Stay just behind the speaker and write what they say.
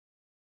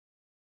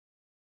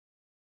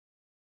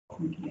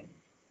Thank you.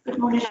 Good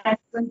morning,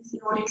 everyone. It's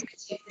the Audit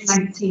Committee of the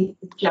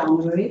 19th of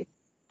January.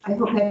 I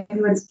hope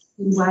everyone's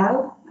keeping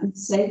well and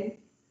safe.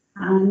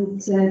 And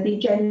the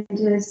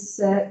agenda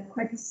is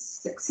quite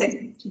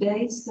succinct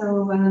today,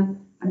 so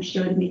I'm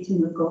sure the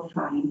meeting will go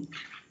fine.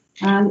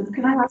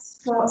 Can I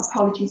ask for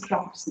apologies for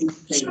absence,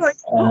 please? Sorry,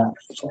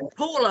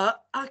 Paula,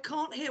 I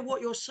can't hear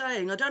what you're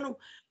saying. I don't know,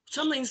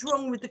 something's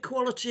wrong with the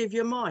quality of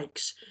your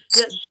mics.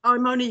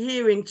 I'm only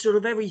hearing sort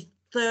of every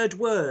third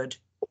word.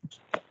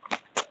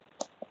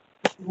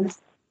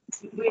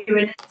 We're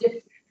in a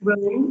different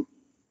room,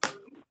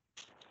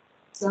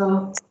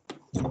 so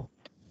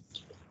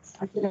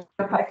I don't know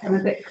if I come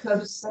a bit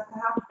closer,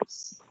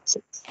 perhaps.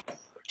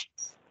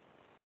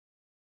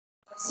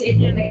 I'll see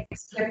if it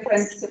makes a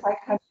difference if I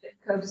come a bit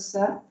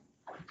closer.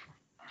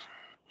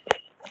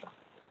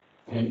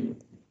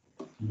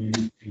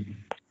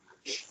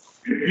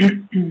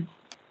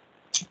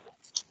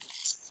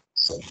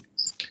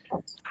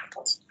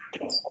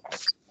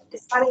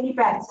 Is that any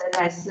better,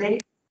 Leslie?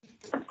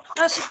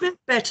 That's a bit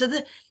better.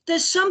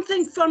 There's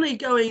something funny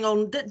going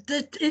on.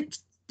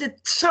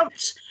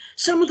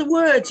 Some of the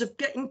words are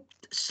getting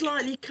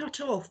slightly cut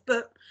off,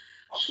 but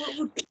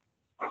we'll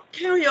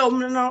carry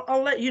on, and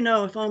I'll let you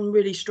know if I'm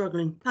really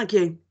struggling. Thank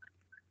you.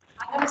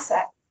 I have a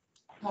sec.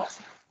 I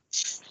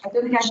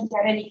don't think I can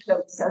get any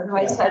closer,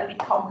 otherwise I'll be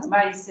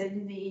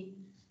compromising the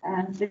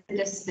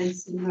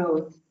distance in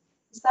road.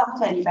 Is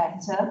that any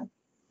better?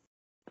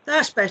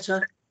 That's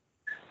better.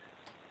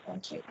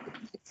 Okay.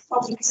 It's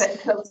probably a bit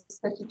closer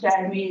to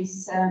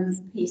Jeremy's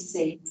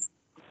PC.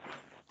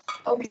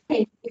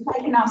 Okay, if I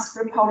can ask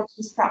for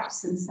apologies for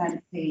absence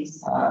then,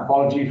 please.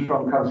 Apologies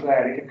from Councillor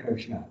Erica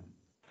Kushner.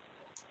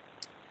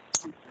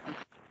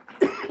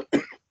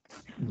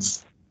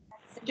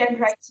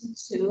 Agenda item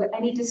 2,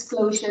 any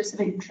disclosures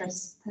of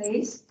interest,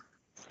 please?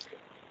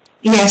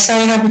 Yes, I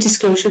have a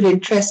disclosure of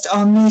interest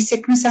on the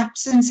sickness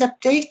absence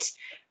update.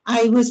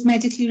 I was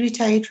medically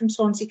retired from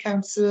Swansea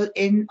Council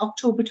in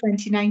October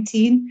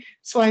 2019,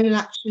 so I will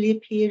actually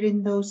appear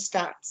in those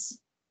stats.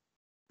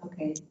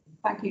 Okay,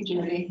 thank you,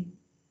 Julie.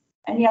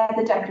 Any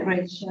other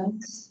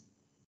declarations?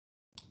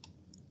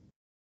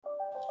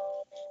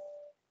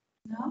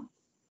 No?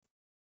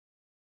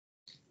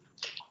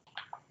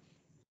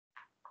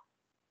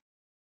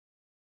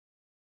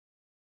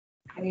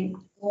 Okay,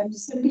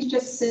 somebody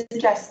just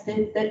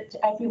suggested that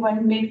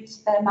everyone mute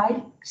their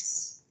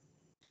mics.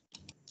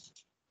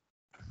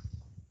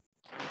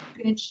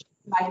 You can ensure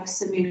the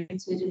mics are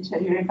muted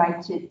until you're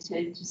invited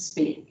to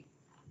speak.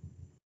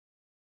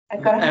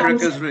 I've got a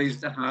Erica's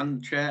raised a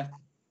hand, Chair.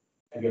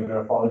 I give her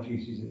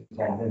apologies, she's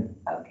attending.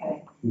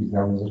 Okay. She's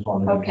down as a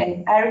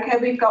Okay, Erica,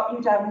 we've got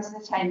you down as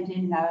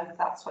attending now, if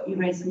that's what you're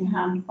raising your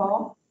hand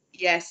for.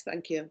 Yes,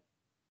 thank you.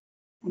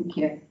 Thank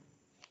you.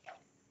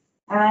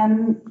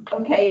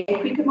 Okay,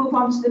 if we could move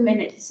on to the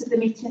minutes of the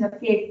meeting of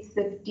the 8th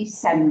of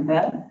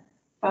December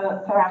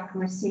for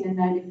accuracy, and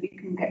then if we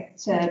can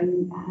get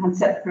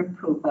hands up for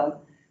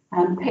approval.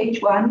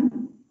 Page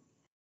 1,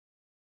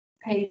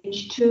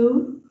 page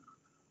 2,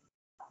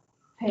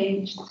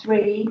 page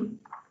 3,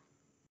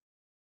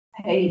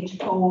 page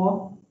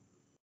 4,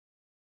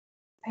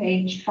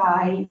 page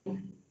 5,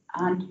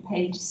 and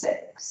page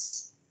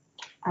 6.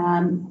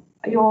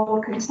 Are you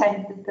all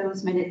content that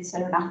those minutes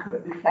are an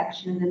accurate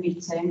reflection of the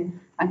meeting?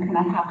 And can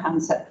I have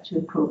hands up to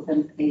approve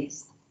them,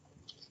 please?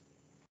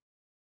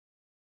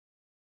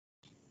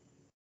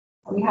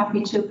 Are we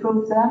happy to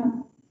approve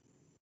them?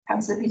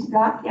 Councillor Peter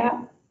Black,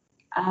 yeah.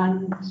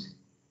 And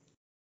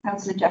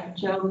Councillor Jeff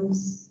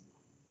Jones,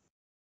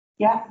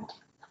 yeah.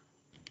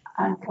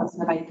 And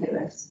Councillor Mike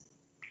Lewis.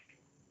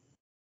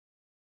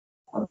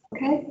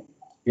 Okay.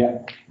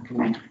 Yeah.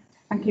 Okay.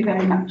 Thank you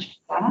very much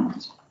for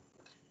that.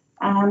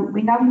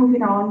 We're now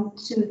moving on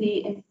to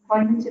the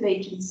employment of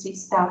agency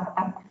staff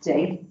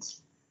update,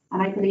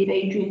 and I believe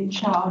Adrian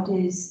Chard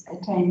is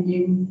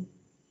attending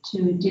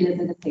to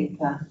deliver the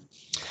paper.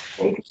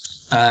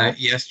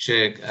 Yes,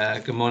 Chair.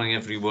 Good morning,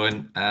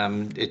 everyone.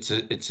 It's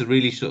a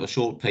really sort of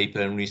short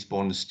paper in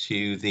response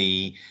to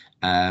the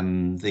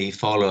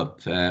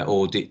follow-up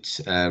audit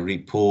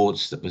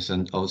reports that was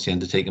obviously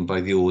undertaken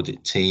by the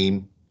audit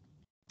team.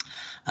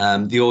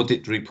 The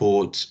audit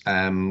report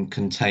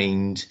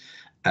contained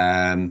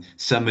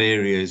some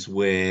areas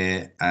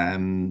where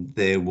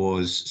there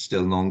was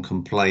still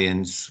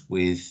non-compliance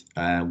with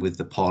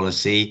the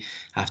policy.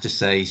 I have to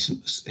say,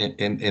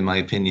 in my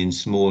opinion,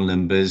 small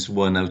numbers,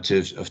 1 out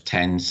of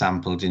 10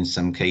 sampled in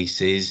some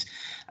cases.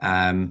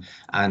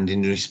 And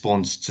in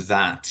response to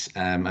that,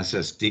 as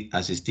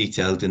is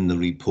detailed in the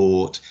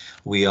report,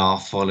 we are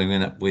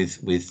following up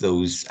with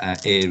those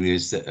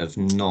areas that have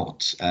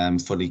not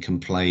fully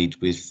complied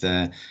with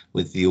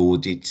the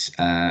audit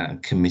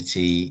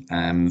committee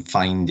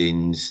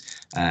findings.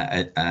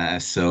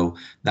 So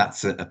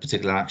that's a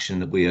particular action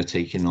that we are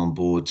taking on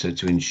board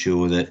to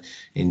ensure that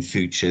in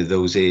future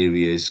those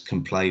areas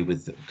comply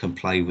with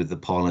the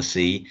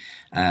policy.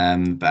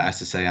 But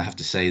as I say, I have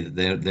to say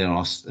that there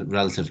are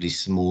relatively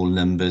small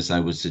numbers, I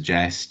would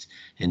suggest,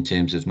 in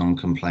terms of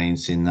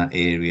non-compliance in that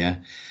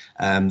area.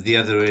 The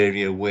other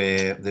area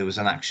where there was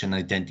an action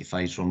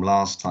identified from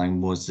last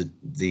time was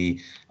the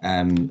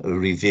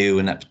review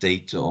and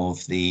update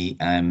of the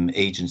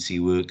agency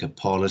worker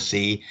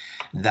policy.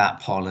 That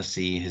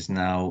policy has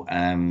now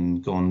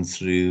gone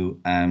through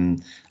a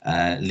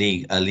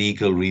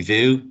legal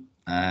review,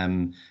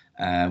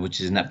 which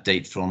is an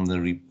update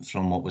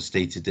from what was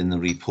stated in the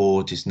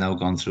report. It's now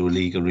gone through a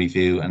legal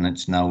review, and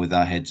it's now with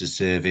our heads of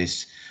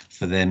service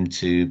for them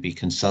to be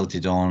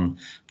consulted on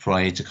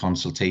prior to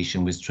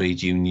consultation with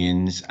trade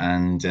unions,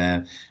 and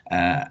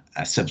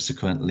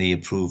subsequently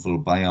approval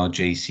by our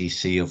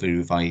JCC of a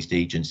revised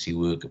agency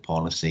worker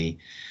policy.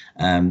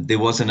 There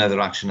was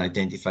another action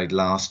identified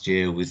last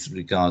year with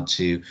regard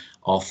to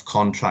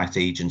off-contract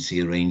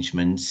agency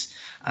arrangements,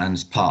 and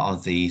as part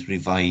of the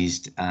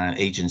revised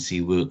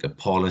agency worker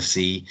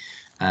policy,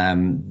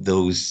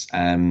 those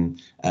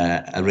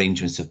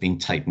arrangements have been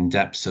tightened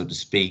up, so to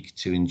speak,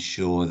 to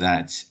ensure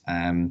that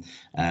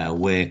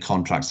where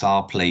contracts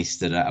are placed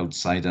that are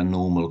outside our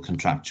normal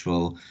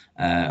contractual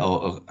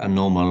or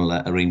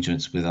normal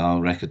arrangements with our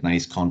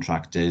recognised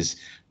contractors,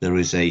 there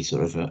is a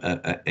sort of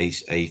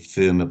a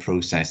firmer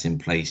process in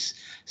place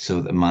so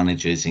that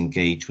managers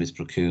engage with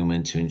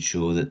procurement to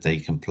ensure that they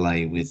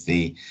comply with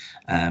the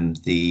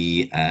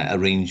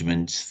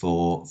arrangements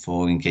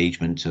for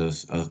engagement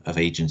of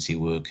agency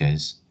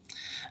workers.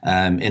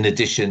 In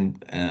addition,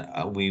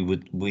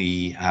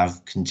 we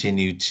have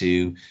continued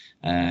to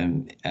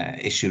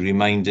issue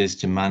reminders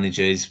to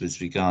managers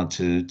with regard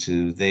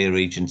to their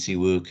agency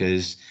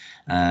workers,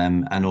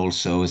 and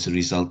also as a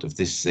result of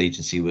this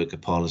agency worker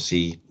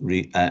policy,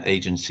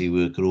 agency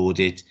worker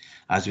audit,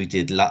 as we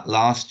did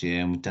last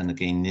year and we've done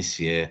again this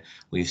year,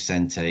 we've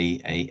sent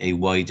a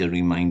wider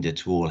reminder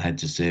to all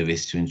heads of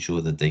service to ensure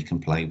that they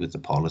comply with the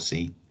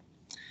policy.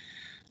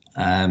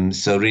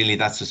 So really,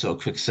 that's a sort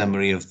of quick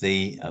summary of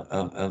the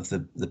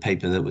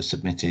paper that was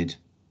submitted.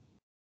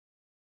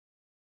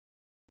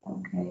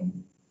 Okay,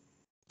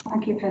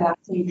 thank you for that,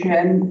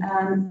 Adrian.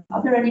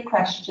 Are there any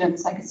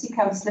questions? I can see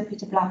Councillor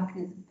Peter Black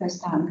is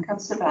first hand.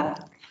 Councillor Black.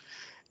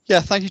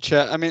 Yeah, thank you,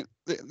 Chair. I mean,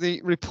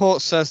 the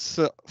report says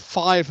that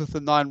 5 of the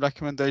 9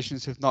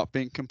 recommendations have not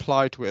been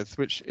complied with,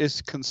 which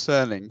is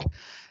concerning.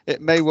 It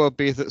may well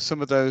be that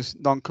some of those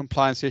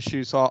non-compliance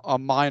issues are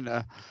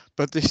minor,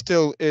 but there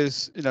still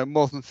is, you know,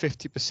 more than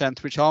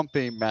 50% which aren't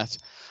being met.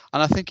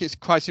 And I think it'd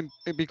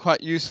be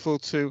quite useful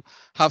to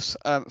have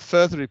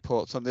further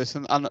reports on this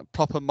and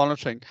proper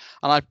monitoring.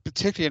 And I'm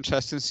particularly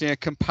interested in seeing a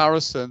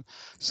comparison,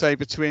 say,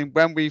 between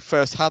when we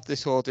first had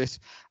this audit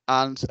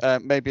and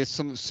maybe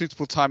some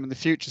suitable time in the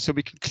future, so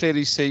we can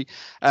clearly see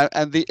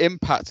and the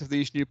impact of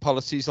these new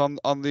policies on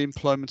the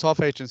employment of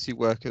agency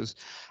workers.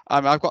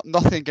 I've got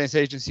nothing against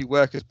agency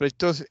workers, but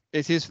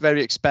it is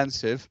very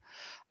expensive.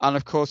 And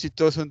of course, it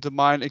does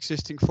undermine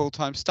existing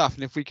full-time staff.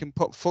 And if we can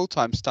put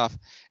full-time staff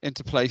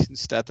into place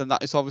instead, then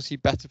that is obviously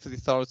better for the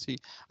authority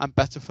and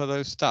better for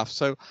those staff.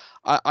 So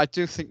I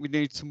do think we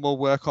need some more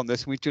work on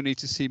this. And we do need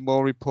to see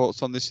more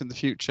reports on this in the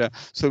future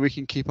so we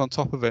can keep on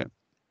top of it.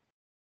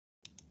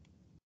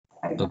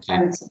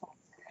 Okay.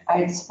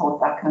 I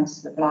support that,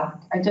 Councillor Black.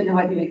 I don't know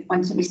whether you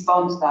want to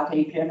respond to that,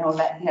 Adrian, or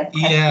let the other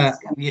questions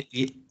come.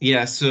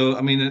 Yeah. So,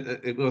 I mean,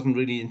 it wasn't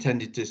really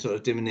intended to sort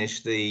of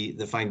diminish the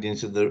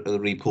findings of the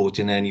report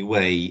in any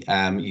way.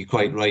 You're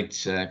quite right,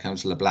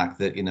 Councillor Black,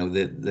 that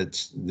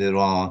that there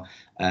are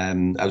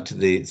out of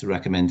the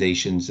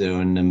recommendations, there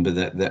are a number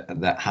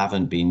that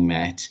haven't been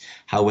met.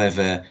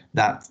 However,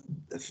 that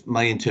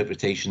my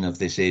interpretation of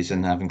this is,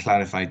 and having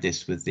clarified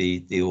this with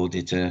the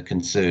auditor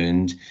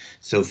concerned,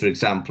 so for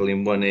example,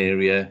 in one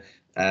area,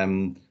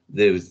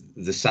 there was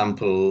the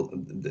sample,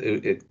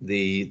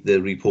 the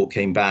report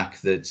came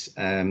back that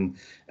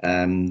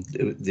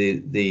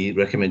the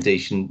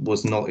recommendation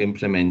was not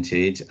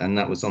implemented, and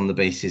that was on the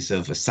basis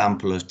of a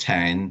sample of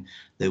 10.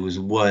 There was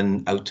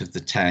 1 out of the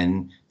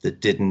 10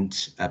 that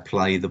didn't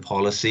apply the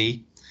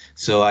policy.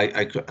 So I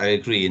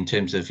agree in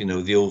terms of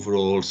the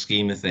overall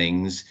scheme of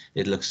things.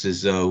 It looks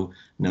as though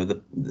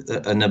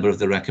a number of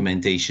the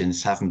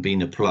recommendations haven't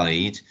been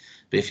applied.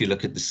 But if you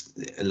look at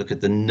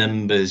the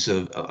numbers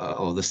of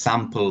or the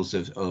samples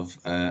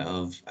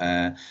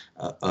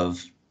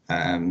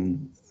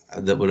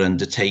that were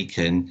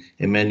undertaken,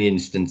 in many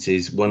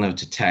instances 1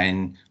 out of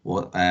 10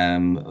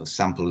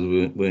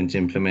 samples weren't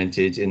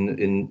implemented.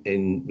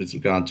 In with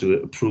regard to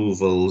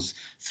approvals,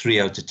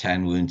 3 out of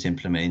 10 weren't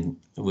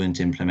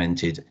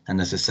implemented. And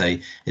as I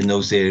say, in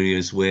those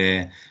areas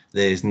where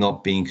there's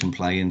not been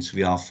compliance,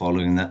 we are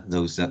following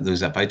those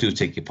up. I do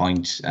take your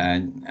point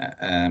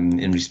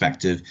in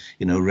respect of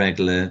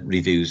regular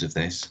reviews of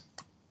this.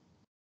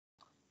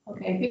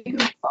 Okay, if you can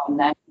respond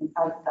then,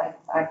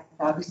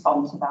 I'll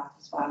respond to that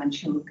as well. I'm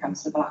sure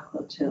Councillor Black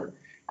will too.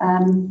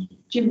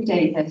 Jim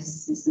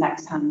Davis is the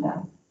next hand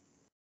up.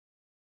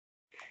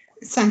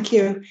 Thank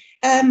you.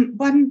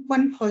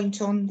 One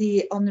point on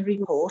the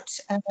report.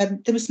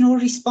 There was no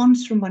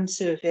response from one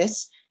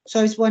service, so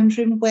I was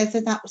wondering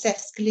whether that was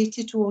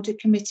escalated to Audit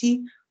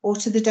Committee or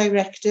to the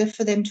Director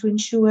for them to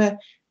ensure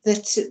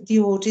that the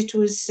audit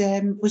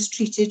was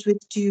treated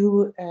with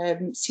due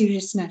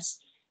seriousness.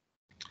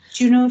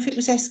 Do you know if it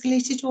was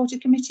escalated to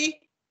Audit Committee?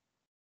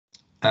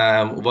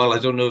 Well, I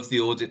don't know if the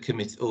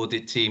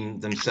audit team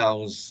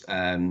themselves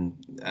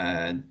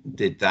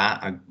did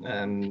that.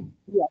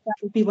 Yeah, that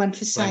would be one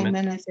for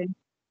Simon, I think.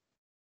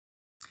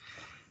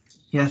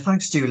 Yeah,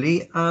 thanks,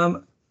 Julie.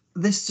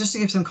 This, just to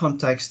give some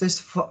context, this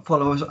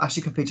follow was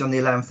actually completed on the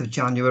 11th of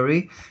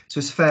January, so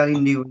it's fairly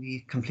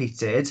newly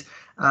completed.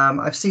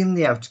 I've seen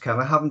the outcome.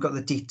 I haven't got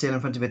the detail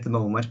in front of me at the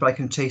moment, but I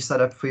can chase that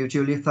up for you,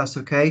 Julie, if that's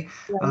okay.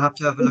 Yeah. I'll have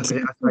to have a look at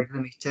it outside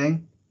the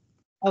meeting.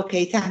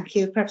 Okay, thank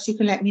you. Perhaps you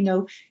can let me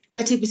know.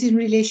 But it was in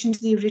relation to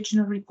the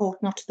original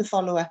report, not to the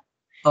follower.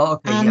 Oh,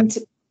 okay. And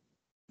yeah.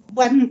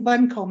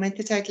 One comment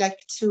that I'd like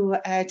to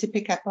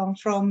pick up on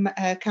from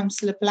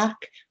Councillor Black,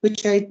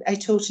 which I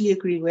totally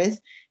agree with.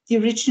 The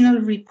original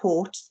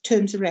report,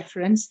 terms of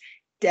reference,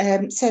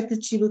 said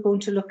that you were going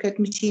to look at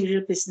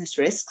material business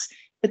risks,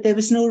 but there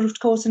was no root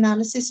cause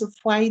analysis of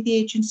why the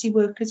agency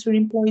workers were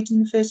employed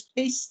in the first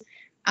place.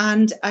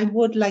 And I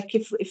would like,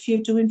 if you're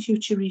doing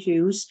future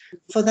reviews,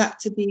 for that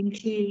to be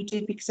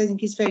included, because I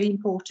think it's very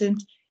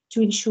important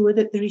to ensure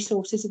that the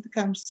resources of the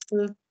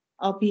council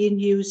are being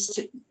used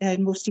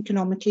most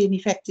economically and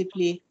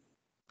effectively.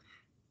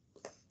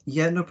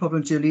 Yeah, no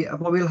problem, Julie.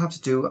 What we'll have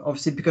to do,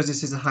 obviously, because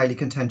this is a highly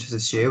contentious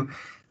issue,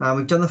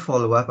 we've done the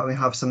follow-up and we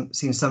have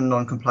seen some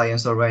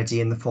non-compliance already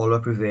in the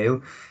follow-up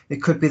review.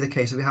 It could be the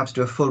case that we have to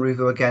do a full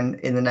review again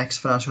in the next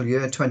financial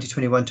year,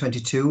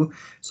 2021-22.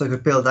 So I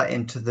could build that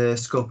into the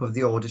scope of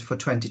the audit for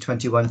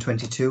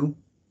 2021-22.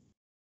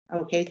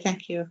 Okay,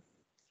 thank you.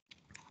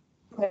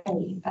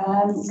 Okay,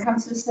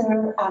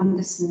 Councillor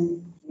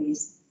Anderson,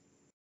 please.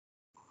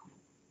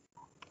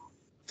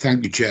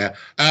 Thank you, Chair.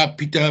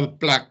 Peter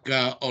Black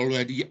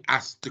already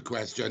asked the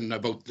question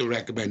about the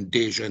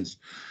recommendations.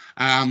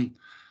 And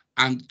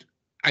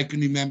I can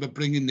remember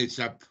bringing this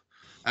up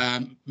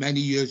many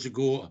years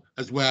ago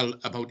as well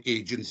about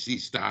agency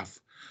staff.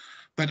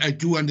 But I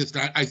do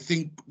understand, I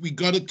think we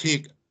got to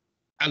take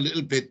a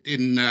little bit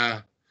in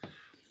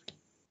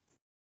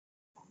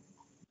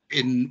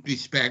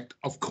respect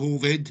of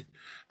COVID.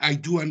 I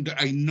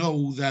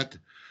know that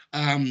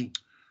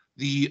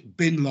the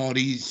bin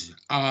lorries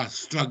are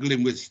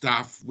struggling with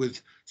staff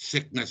with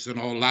sickness and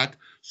all that,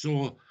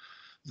 so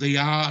they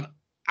are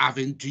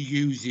having to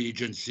use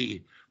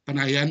agency. But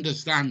I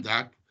understand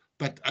that,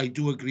 but I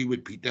do agree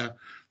with Peter,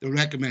 the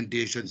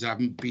recommendations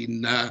haven't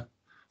been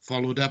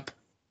followed up.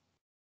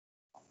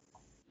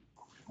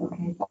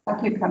 Okay,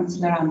 thank you,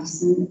 Councillor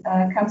Anderson.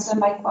 Councillor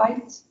Mike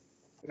White?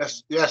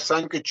 Yes,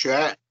 thank you,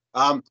 Chair.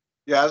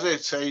 Yeah, as I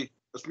say,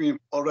 as we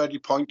already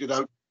pointed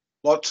out,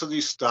 lots of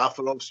these staff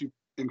are obviously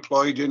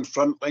employed in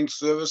frontline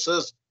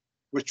services,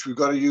 which we've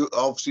got to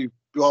obviously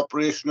be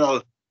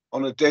operational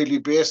on a daily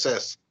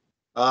basis.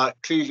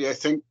 Clearly, I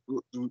think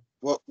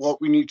what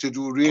we need to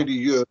do really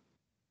here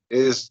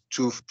is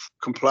to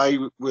comply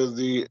with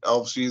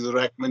obviously the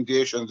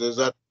recommendations, is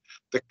that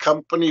the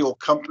company or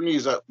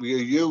companies that we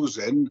are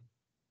using,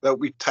 that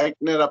we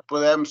tighten it up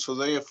with them so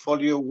they are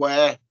fully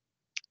aware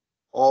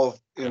of,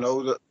 you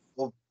know,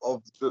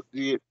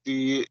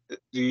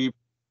 the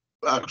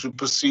actual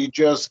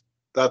procedures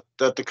that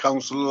the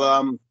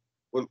council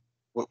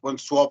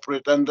wants to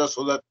operate under,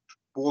 so that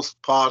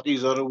both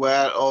parties are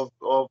aware of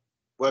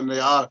when they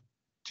are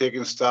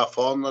taking staff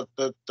on,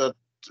 that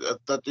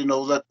you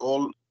know that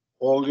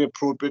all the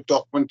appropriate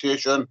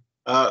documentation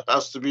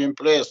has to be in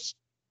place.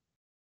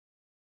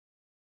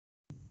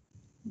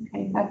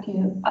 Okay, thank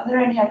you. Are there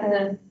any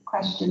other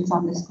questions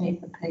on this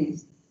paper,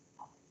 please?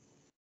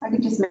 I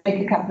could just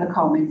make a couple of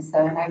comments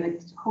there, and I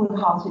would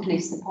wholeheartedly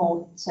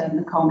support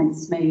the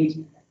comments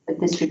made that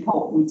this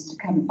report needs to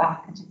come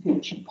back at a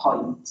future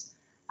point.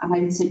 And I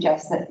would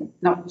suggest that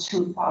not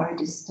too far a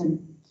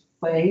distant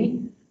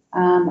way.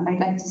 I'd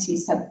like to see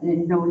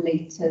something no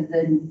later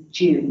than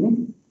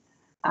June.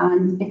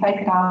 And if I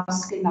could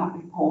ask in that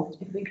report,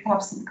 if we could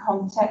have some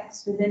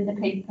context within the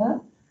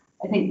paper.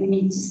 I think we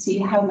need to see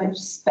how much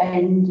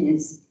spend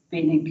is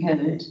being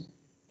incurred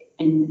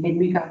in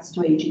regards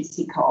to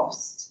agency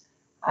costs.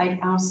 I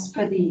asked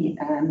for the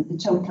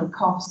total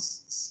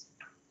costs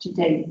to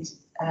date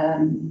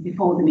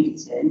before the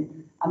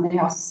meeting, and they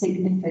are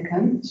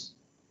significant.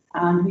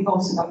 And we've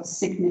also got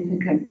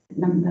significant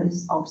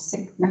numbers of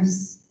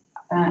sickness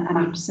and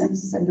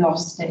absence and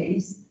lost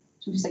days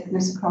through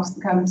sickness across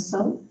the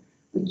council,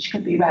 which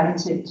could be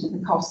relative to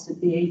the cost of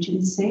the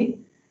agency.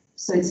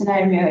 So it's an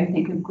area, I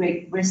think, of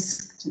great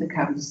risk to the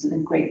council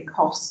and great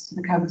cost to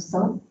the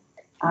council.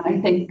 And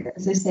I think,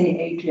 as I say,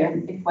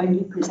 Adrian, if when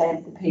you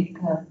present the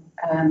paper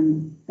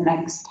the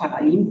next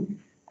time,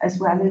 as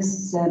well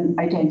as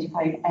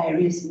identifying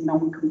areas of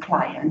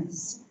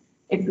non-compliance,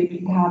 if we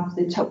could have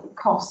the total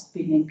cost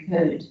being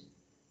incurred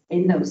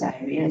in those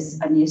areas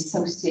and the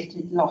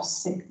associated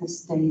lost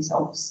sickness days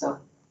also.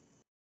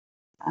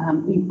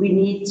 We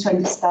need to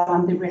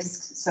understand the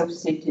risks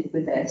associated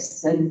with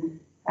this, and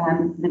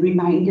the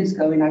reminders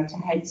going out to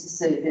heads of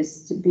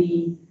service to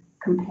be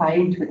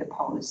compliant with the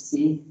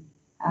policy.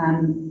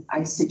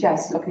 I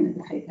suggest looking at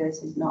the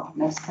figures is not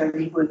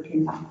necessarily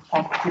working that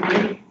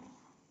effectively.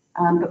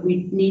 but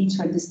we need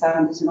to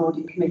understand as an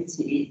audit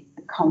committee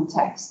the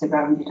context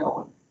around it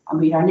all, and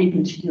we are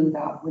unable to do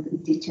that with the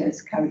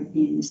details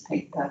currently in this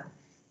paper.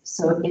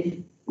 So if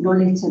no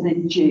later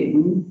than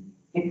June,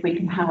 if we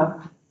can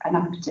have an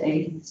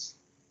update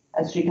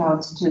as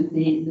regards to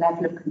the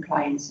level of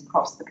compliance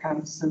across the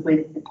council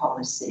with the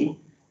policy,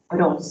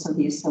 but also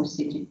the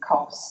associated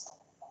cost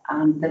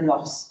and the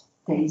lost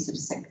days of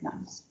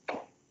sickness.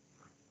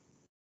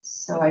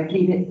 So I'd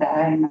leave it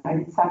there, and I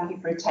would thank you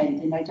for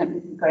attending. I don't know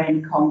if you've got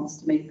any comments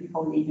to make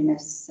before leaving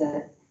us,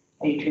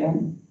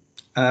 Adrian.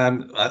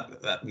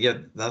 Yeah,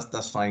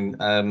 that's fine.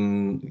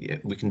 Yeah,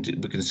 we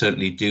can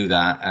certainly do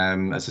that.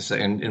 As I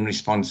say, in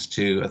response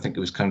to, I think it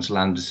was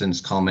Councillor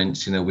Anderson's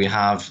comments, you know, we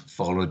have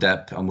followed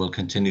up and will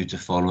continue to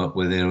follow up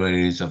with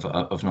areas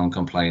of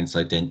non-compliance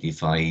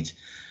identified.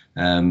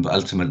 But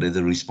ultimately,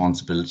 the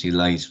responsibility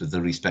lies with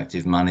the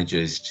respective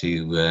managers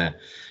to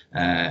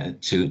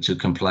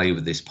comply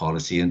with this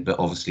policy. But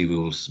obviously, we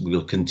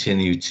will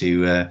continue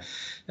to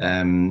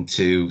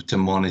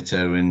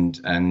monitor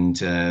and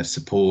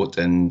support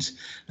and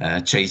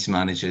chase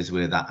managers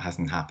where that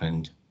hasn't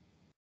happened.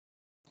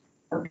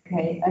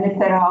 Okay, and if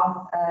there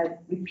are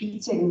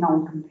repeating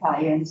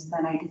non-compliance,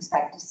 then I'd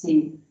expect to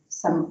see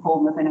some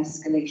form of an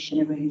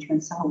escalation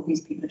arrangement to hold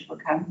these people to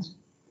account.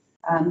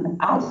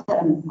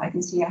 Adam, I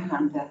can see your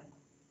hand up.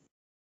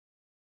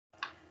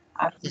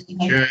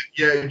 Chair,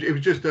 yeah, it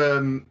was just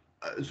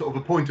sort of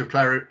a point of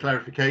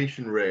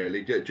clarification,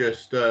 really.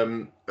 Just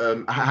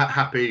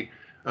happy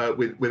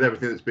with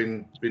everything that's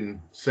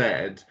been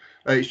said.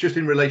 It's just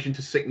in relation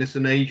to sickness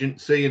and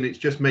agency, and it's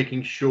just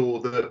making sure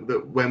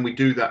that when we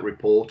do that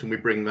report and we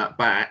bring that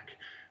back,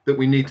 that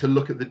we need to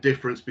look at the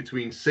difference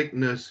between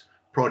sickness,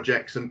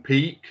 projects and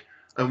peak,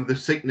 and the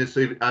sickness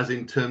as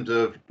in terms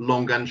of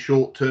long and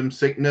short-term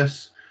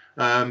sickness,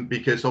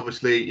 because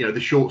obviously, you know,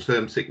 the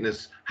short-term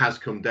sickness has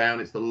come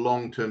down, it's the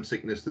long-term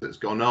sickness that's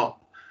gone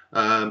up,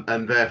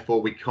 and therefore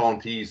we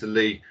can't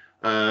easily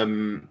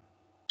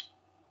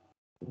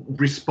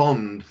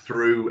respond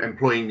through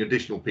employing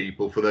additional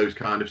people for those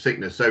kind of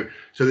sickness. So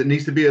there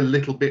needs to be a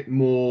little bit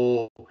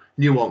more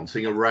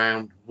nuancing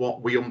around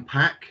what we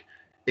unpack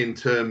in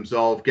terms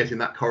of getting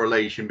that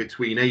correlation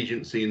between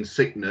agency and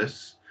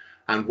sickness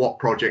and what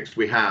projects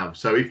we have.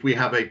 So if we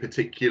have a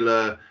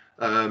particular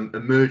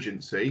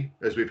emergency,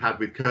 as we've had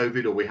with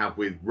COVID, or we have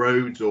with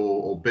roads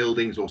or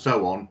buildings or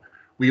so on,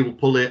 we will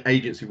pull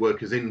agency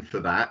workers in for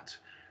that.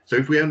 So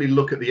if we only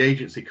look at the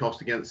agency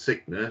cost against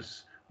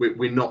sickness,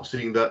 we're not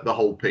seeing the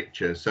whole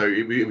picture. So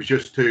it was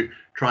just to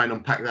try and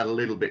unpack that a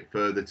little bit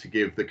further to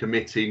give the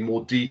committee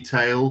more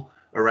detail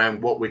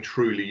around what we're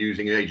truly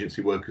using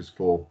agency workers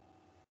for.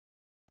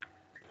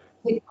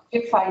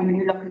 You're fine when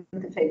you look at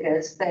the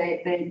figures.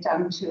 They're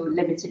down to a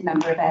limited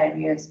number of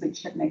areas, which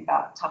should make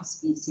that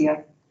task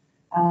easier.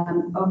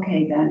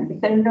 Okay then, if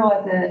there are no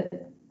other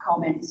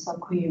comments or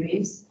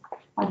queries,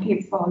 thank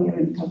you for your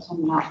input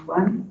on that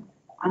one.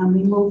 And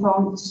we move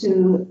on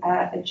to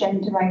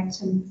agenda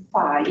item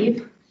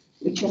 5,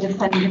 which are the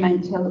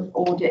fundamental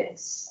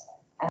audits,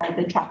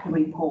 the tracker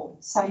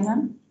report.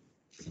 Simon?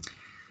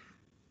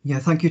 Yeah,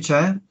 thank you,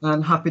 Chair,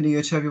 and Happy New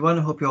Year to everyone.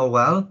 I hope you're all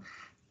well.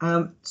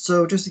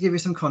 So just to give you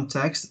some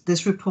context,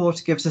 this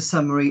report gives a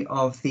summary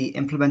of the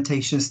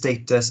implementation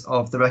status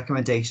of the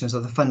recommendations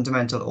of the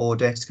fundamental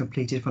audits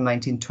completed for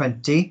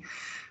 1920.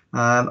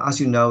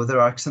 As you know,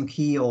 there are some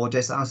key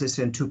audits as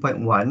listed in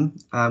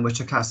 2.1, which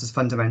are classed as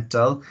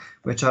fundamental,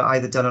 which are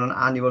either done on an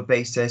annual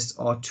basis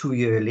or 2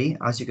 yearly,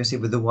 as you can see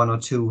with the 1 or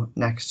 2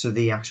 next to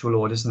the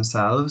actual audits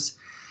themselves.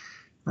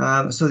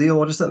 So the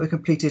audits that were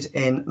completed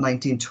in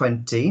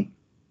 1920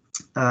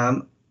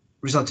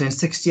 resulted in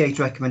 68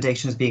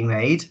 recommendations being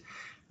made.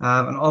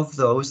 And of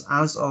those,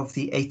 as of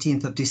the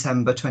 18th of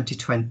December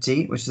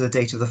 2020, which is the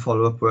date of the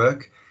follow-up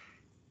work,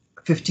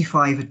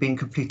 55 had been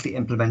completely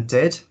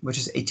implemented, which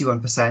is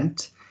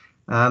 81%,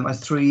 and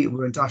 3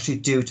 weren't actually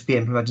due to be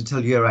implemented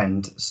until year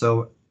end.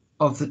 So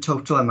of the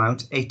total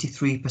amount,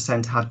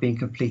 83% had been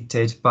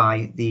completed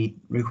by the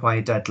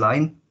required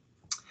deadline.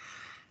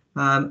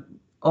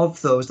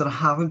 Of those that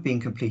haven't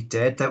been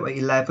completed, there were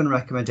 11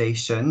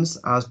 recommendations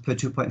as per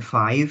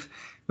 2.5,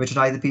 which had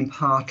either been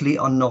partly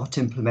or not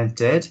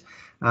implemented,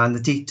 and the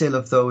detail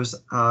of those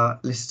are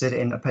listed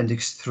in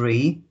Appendix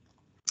 3.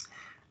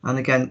 And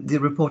again, the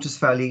report is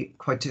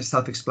quite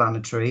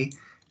self-explanatory.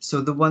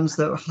 So the ones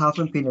that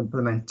haven't been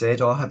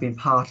implemented or have been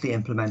partly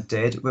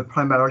implemented were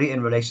primarily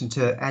in relation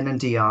to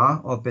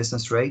NNDR, or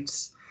business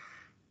rates,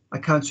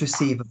 accounts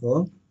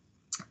receivable,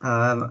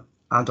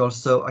 and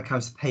also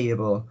accounts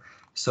payable.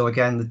 So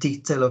again, the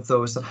detail of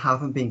those that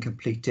haven't been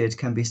completed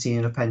can be seen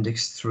in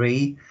Appendix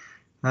 3.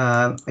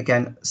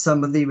 Again,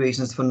 some of the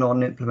reasons for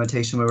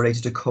non-implementation were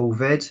related to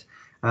COVID,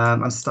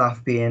 and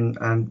staff being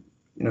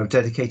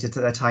dedicated to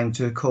their time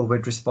to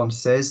COVID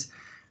responses,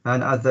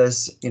 and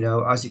others,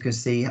 as you can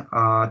see,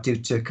 are due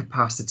to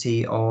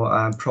capacity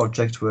or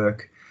project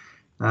work.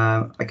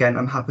 Again,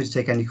 I'm happy to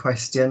take any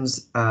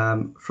questions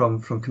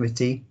from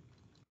committee.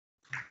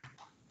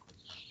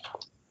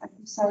 Thank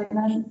you,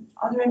 Simon.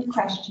 Are there any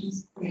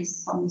questions,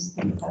 please, on this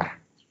paper?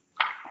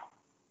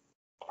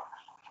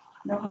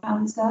 No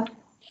hands up?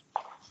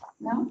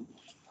 No?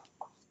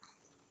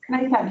 Can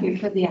I thank you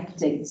for the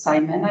update,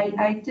 Simon?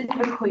 I did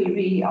have a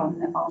query on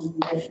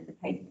the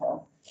paper,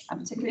 and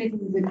particularly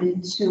with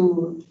the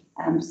two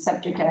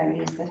subject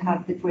areas that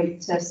have the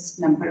greatest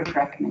number of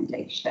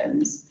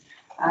recommendations.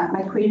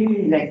 My query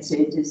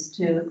related is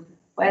to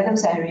where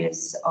those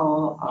areas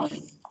are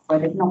where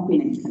they've not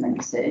been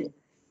implemented.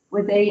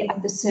 Were they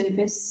at the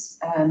service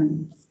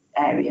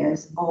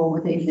areas, or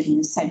were they within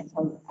the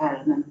central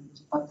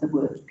element of the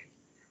work?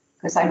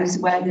 Because I was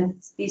aware that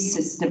these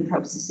system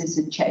processes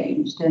had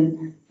changed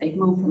and they'd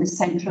moved from a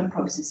central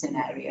processing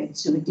area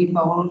to a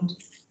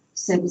devolved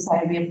service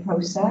area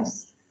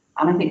process.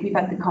 And I think we've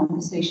had the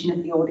conversation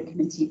at the audit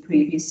committee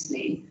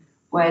previously,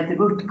 where the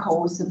root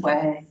cause of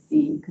where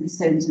the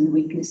concerns and the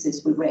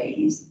weaknesses were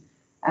raised,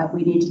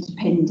 we needed to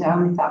pin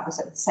down if that was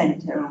at the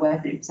centre or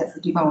whether it was at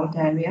the devolved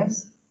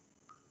areas.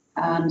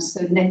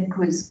 So Nick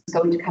was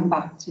going to come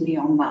back to me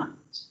on that.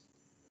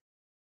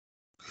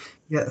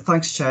 Yeah,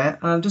 thanks, Chair.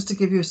 Just to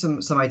give you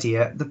some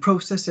idea, the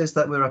processes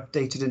that were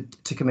updated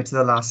to committee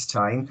the last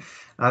time,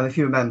 if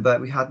you remember,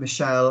 we had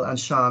Michelle and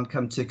Sian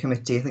come to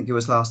committee, I think it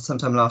was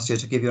sometime last year,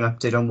 to give you an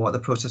update on what the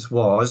process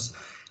was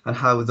and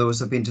how those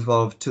have been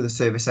devolved to the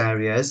service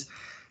areas.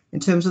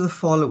 In terms of the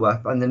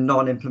follow-up and the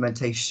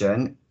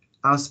non-implementation,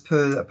 as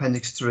per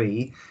Appendix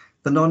 3,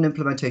 the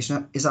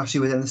non-implementation is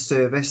actually within the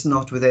service,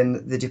 not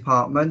within the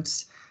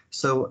departments.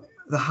 So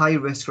the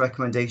high-risk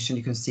recommendation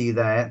you can see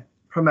there,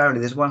 primarily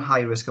there's one high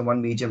risk and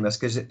one medium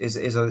risk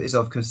is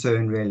of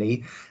concern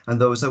really,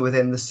 and those are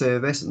within the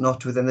service,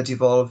 not within the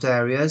devolved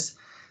areas.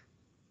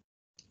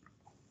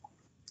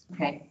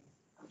 Okay.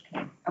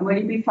 And will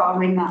you be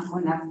following that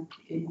one up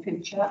in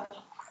future?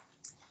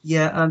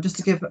 Yeah, just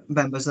to give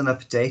members an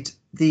update,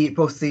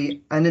 both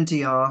the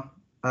NNDR,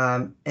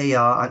 AR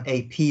and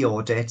AP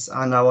audits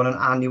are now on an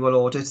annual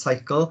audit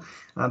cycle,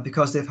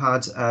 because they've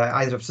had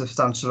either a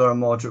substantial or a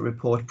moderate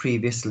report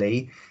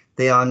previously.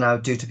 They are now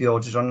due to be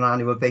audited on an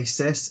annual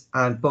basis,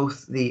 and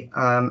both the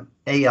AR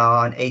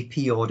and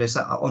AP audits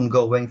are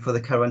ongoing for the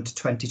current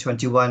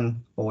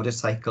 2021 audit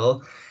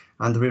cycle,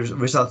 and the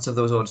results of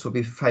those audits will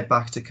be fed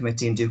back to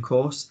committee in due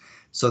course.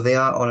 So they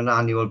are on an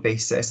annual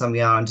basis and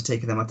we are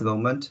undertaking them at the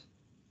moment.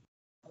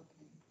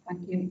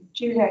 Thank you.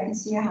 Julia, I can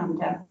see your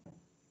hand up.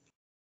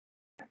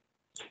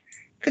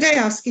 Could I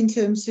ask, in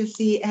terms of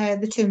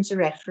the terms of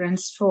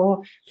reference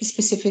for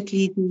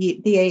specifically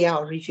the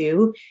AR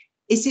review,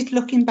 is it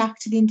looking back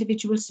to the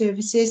individual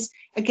services,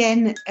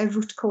 again, a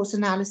root cause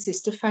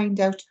analysis to find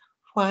out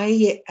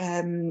why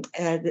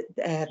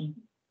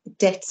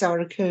debts are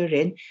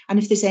occurring, and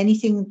if there's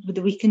anything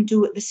that we can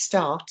do at the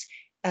start,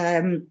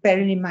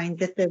 bearing in mind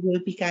that there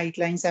will be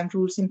guidelines and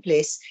rules in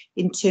place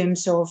in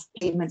terms of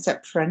payments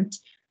up front,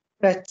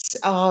 but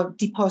are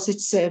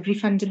deposits,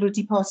 refundable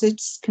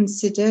deposits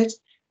considered?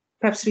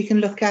 Perhaps we can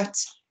look at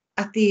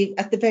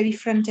the very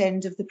front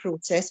end of the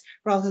process,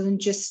 rather than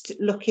just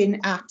looking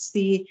at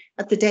the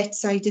debt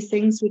side of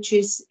things, which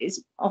is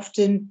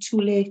often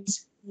too late.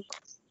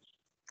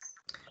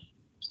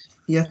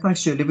 Yeah,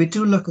 thanks, Julie. We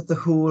do look at the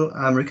whole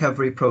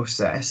recovery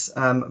process,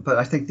 but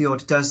I think the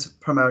audit does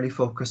primarily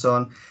focus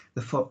on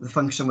the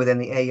function within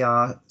the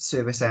AR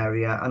service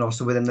area and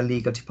also within the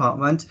legal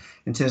department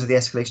in terms of the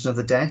escalation of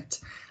the debt.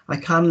 I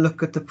can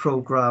look at the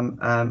programme,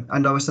 I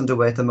know it's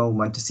underway at the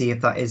moment, to see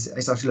if that is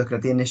actually looking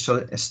at the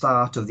initial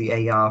start of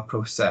the AR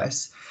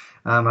process.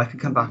 I can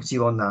come back to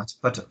you on that,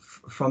 but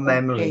from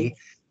memory,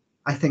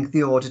 I think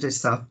the audit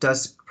itself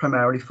does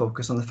primarily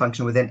focus on the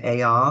function within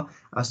AR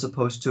as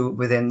opposed to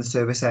within the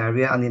service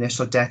area and the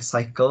initial debt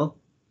cycle.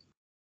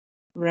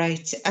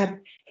 Right,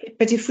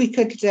 but if we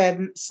could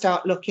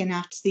start looking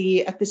at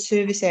the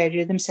service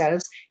area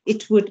themselves,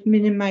 it would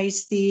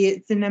minimise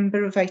the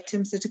number of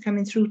items that are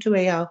coming through to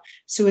AR.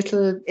 So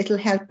it'll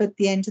help at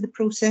the end of the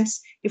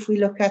process if we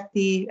look at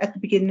the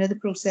beginning of the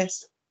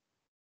process.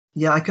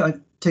 Yeah, I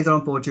take that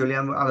on board, Julie.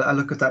 I'll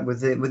look at that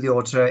with the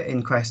auditor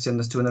in question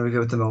that's doing the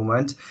review at the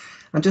moment.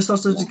 And just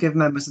also to give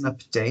members an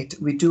update,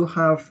 we do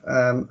have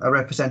a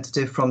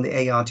representative from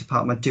the AR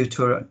department due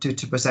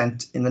to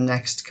present in the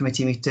next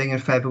committee meeting in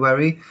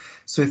February.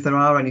 So if there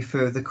are any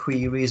further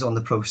queries on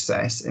the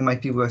process, it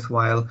might be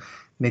worthwhile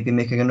maybe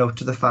making a note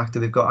to the fact that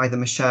we've got either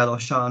Michelle or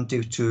Sian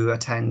due to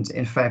attend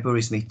in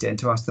February's meeting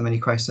to ask them any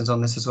questions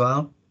on this as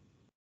well.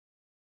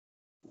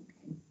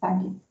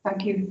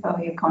 Thank you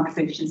for your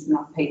contributions in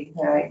that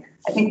paper.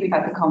 I think we've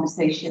had the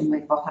conversation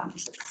with what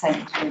happens at the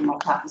centre and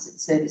what happens at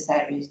service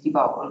areas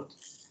devolved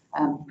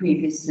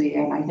previously,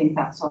 and I think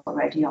that's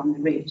already on the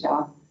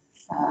radar.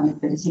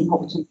 But it's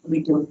important that we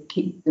do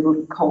keep the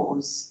root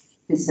cause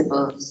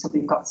visible, so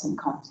we've got some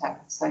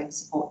context. So I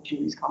support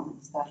Julie's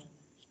comments there.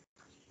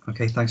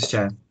 Okay, thanks,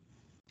 Chair.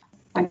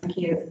 Thank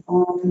you.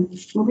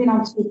 Moving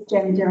on to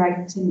agenda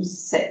item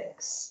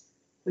 6.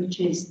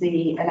 Which is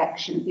the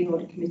election of the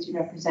Audit Committee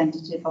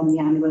representative on the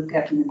annual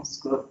governance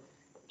group.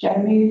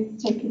 Jeremy, you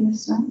taking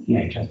this one?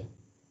 Yeah, just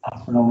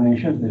ask for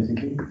nominations,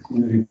 basically, see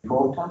the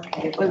report.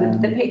 Okay, well,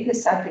 the paper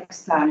is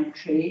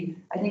self-explanatory.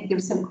 I think there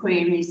were some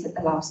queries at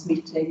the last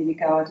meeting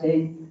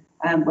regarding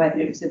whether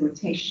it was a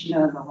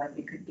rotational or whether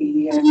it could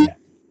be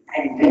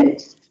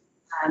ended.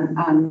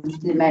 And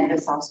the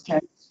members asked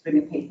Jeremy to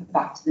bring a paper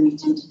back to the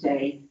meeting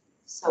today.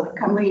 So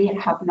can we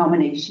have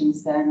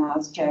nominations then,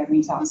 as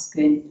Jeremy's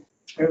asking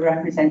for a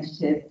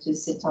representative to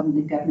sit on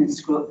the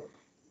governance group?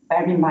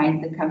 Bear in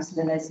mind that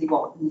Councillor Leslie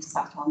Wharton has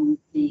sat on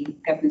the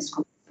governance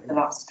group for the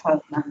last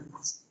 12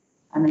 months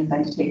and has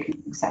undertaken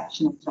an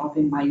exceptional job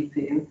in my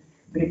view.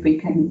 But if we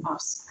can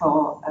ask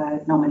for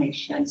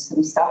nominations, so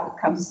we start with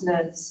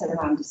Councillor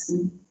Cyril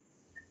Anderson.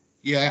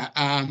 Yeah,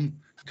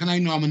 can I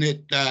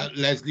nominate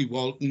Leslie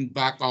Walton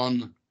back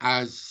on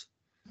as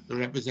the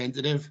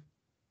representative?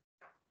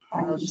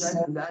 Thank you,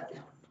 sir. that.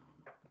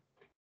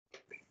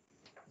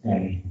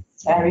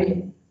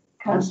 Terry.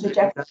 Councillor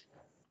Jeff.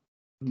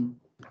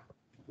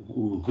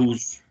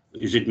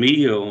 Is it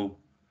me or?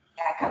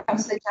 Yeah,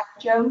 Councillor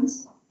Jeff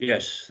Jones.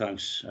 Yes,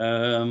 thanks.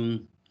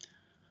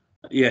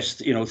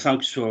 Yes,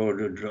 thanks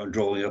for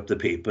drawing up the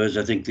papers.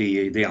 I think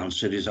the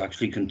answer is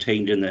actually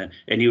contained in there.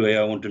 Anyway,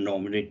 I want to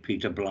nominate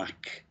Peter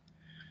Black,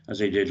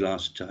 as I did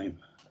last time.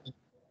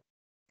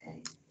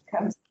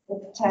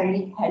 Councillor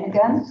Terry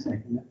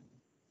Hennigan.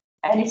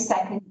 Any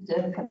second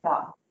for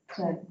that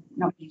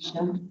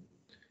nomination?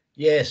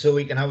 Yeah, so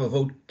we can have a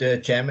vote,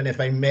 Chairman, if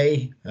I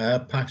may.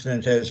 Paxton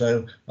and Tez,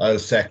 I'll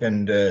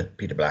second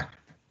Peter Black.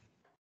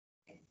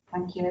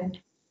 Thank you.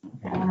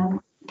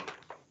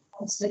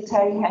 Councillor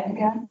Terry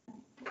Hennigan.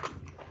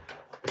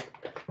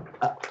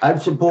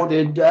 I've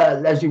supported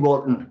Leslie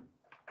Wharton.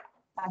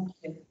 Thank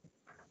you.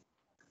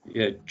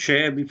 Yeah,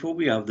 Chair, before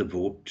we have the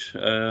vote,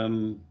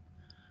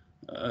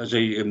 as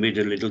I made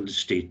a little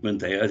statement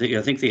there, I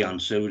think the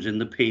answer was in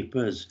the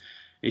papers.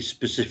 It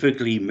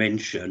specifically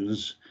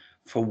mentions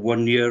for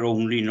 1 year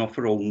only, not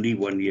for only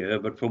 1 year,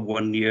 but for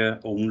 1 year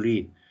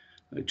only.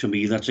 To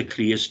me, that's a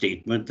clear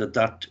statement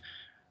that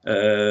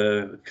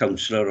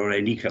councillor or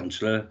any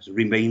councillor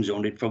remains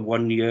on it for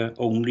 1 year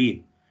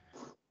only.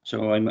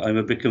 So I'm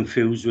a bit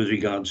confused with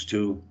regards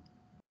to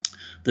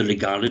the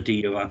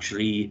legality of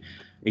actually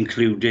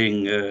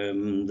including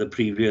the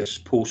previous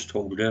post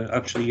holder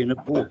actually in a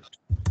post.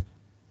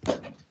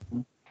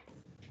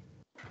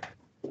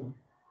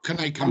 Can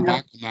I come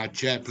back on that,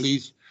 Chair,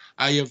 please?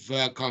 I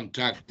have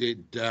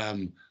contacted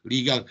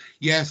legal.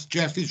 Yes,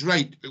 Jeff is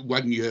right,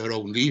 1 year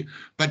only,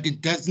 but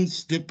it doesn't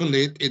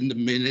stipulate in the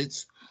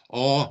minutes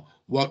or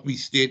what we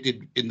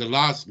stated in the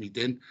last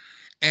meeting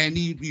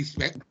any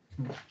respect.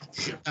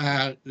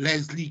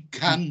 Leslie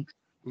can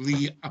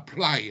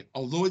reapply.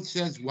 Although it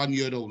says 1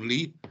 year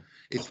only,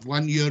 it's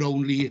 1 year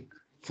only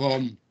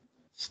from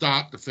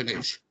start to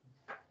finish.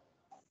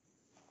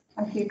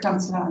 Thank you,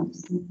 Councillor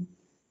Anderson.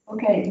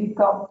 Okay, we've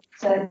got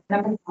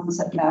number one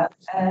set now.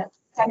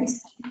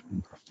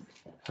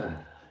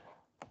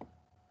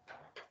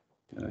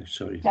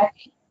 Sorry.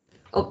 Debbie.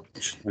 Oh,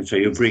 So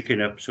you're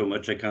breaking up so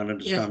much I can't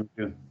understand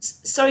you.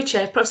 Sorry,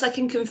 Chair. Perhaps I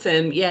can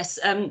confirm. Yes,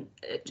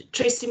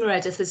 Tracy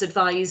Meredith has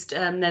advised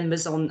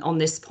members on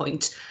this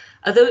point.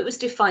 Although it was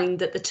defined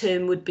that the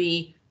term would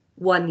be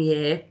 1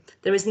 year,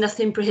 there is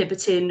nothing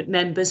prohibiting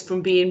members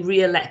from being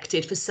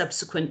re-elected for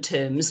subsequent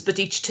terms, but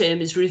each term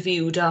is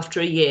reviewed after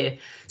a year.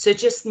 So it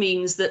just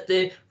means that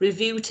the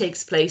review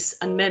takes place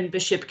and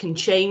membership can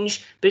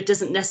change, but it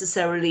doesn't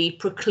necessarily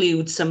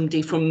preclude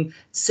somebody from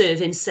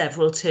serving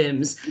several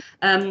terms.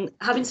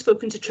 Having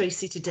spoken to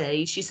Tracy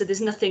today, she said there's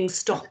nothing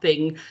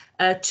stopping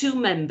 2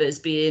 members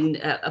being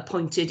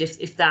appointed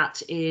if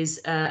that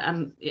is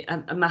a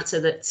matter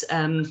that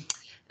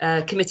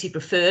committee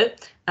prefer,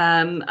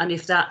 and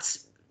if that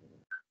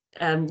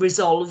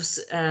resolves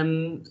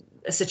a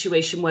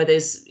situation where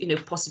there's,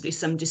 possibly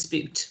some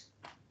dispute.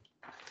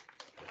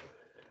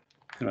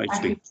 Can I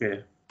speak,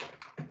 Chair?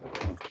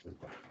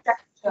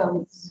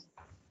 Jones.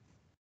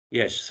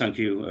 Yes, thank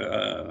you.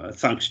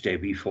 Thanks,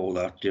 Debbie, for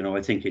that.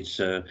 I think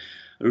it's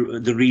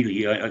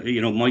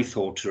my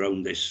thoughts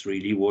around this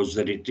really was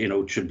that it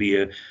should be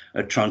a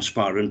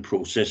transparent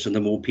process, and the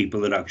more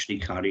people that actually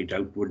carry it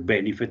out would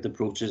benefit the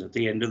process at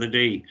the end of the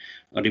day,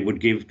 and it would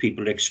give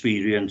people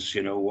experience,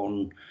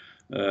 on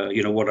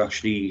what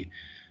actually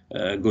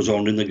goes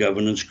on in the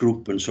governance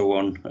group and so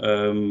on.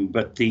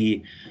 But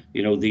the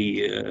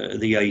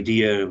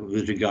idea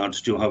with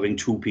regards to having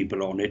 2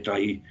 people on it,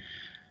 I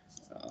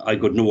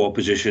got no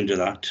opposition to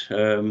that.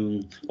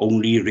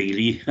 Only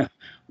really,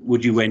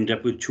 would you end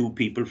up with 2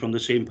 people from the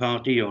same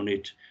party on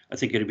it? I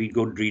think it'd be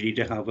good really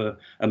to have a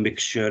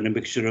mixture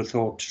of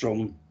thoughts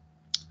from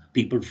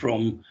people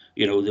from,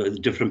 the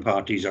different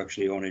parties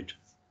actually on it.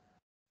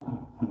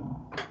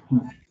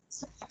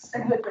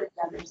 Thank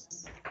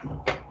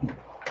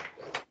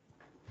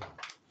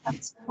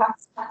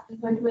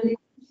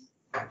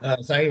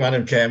you,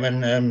 Madam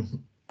Chairman.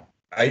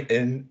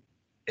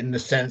 In the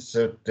sense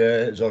that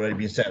has already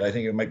been said, I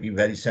think it might be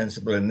very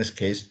sensible in this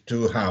case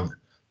to have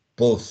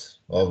both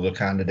of the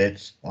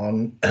candidates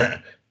on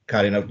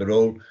carrying out the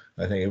role.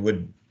 I think it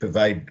would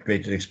provide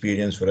greater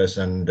experience for us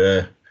and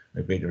a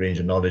greater range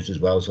of knowledge as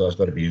well. So that's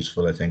got to be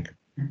useful, I think.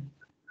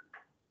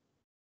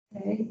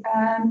 Okay,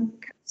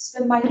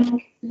 Councillor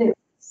Mike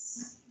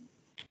Lewis.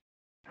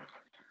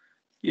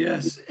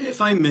 Yes,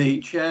 if I may,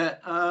 Chair,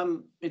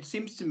 it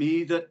seems to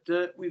me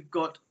that we've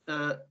got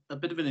a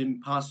bit of an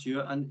impasse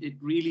here, and it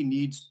really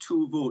needs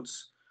 2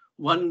 votes.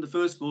 One, the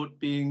first vote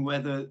being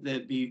whether there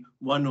be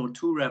 1 or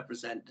 2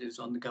 representatives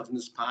on the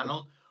governance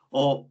panel,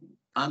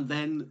 and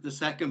then the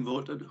second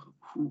vote at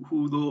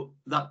who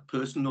that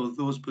person or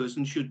those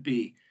persons should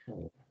be.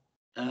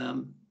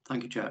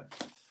 Thank you, Chair.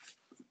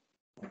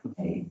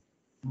 Okay.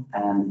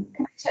 Can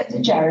I turn to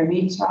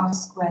Jeremy to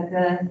ask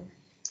whether,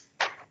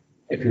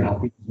 If you're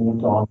happy to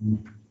vote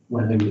on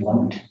whether you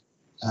want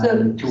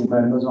 2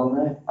 members on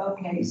there.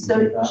 okay,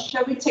 so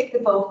shall we take the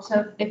vote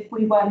of if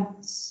we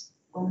want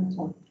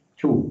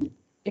 2.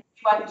 If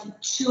you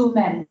want 2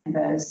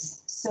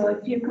 members? So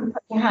if you can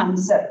put your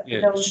hands up.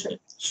 Yes.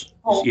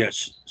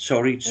 Yes,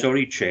 sorry,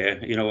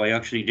 Chair. You know, I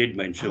actually did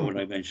mention when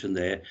I mentioned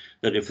there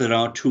that if there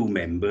are 2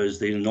 members,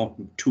 they're not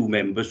 2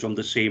 members from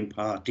the same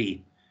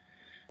party.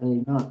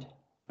 They're not.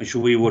 I'm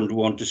sure we wouldn't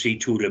want to see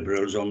 2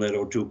 Liberals on there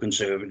or 2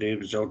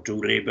 Conservatives or 2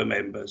 Labour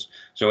members.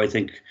 So I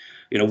think,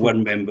 you know,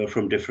 1 member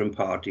from different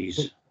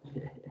parties.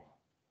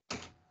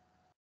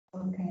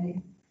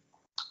 Okay.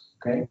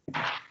 Okay.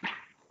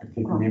 I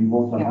take the name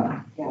vote on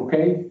that. Yeah.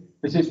 Okay.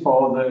 This is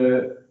for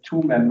the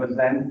 2 members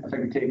then. If I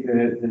can take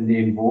the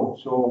name vote.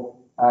 So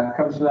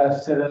Councillor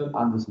Cyril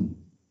Anderson.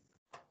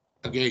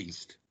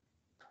 Against.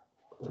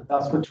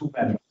 That's for 2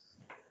 members.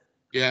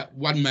 Yeah,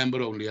 1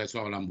 member only. That's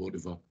all I'm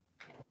voting for.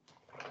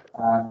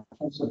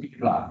 Councillor Peter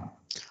Black.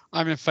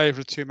 I'm in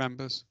favour of 2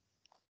 members.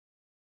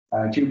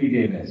 Julie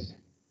Davis.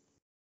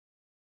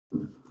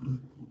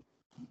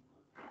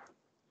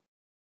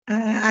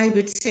 I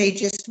would say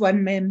just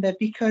 1 member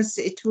because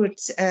it would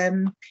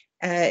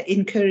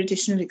incur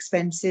additional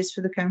expenses for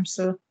the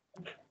council.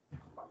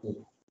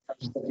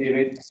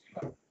 David.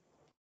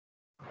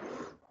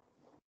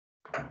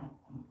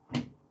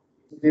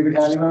 David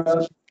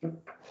Halliwell.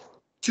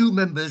 2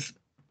 members.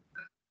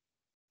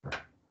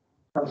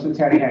 Councillor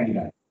Terry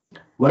Hennigan.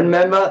 1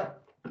 member.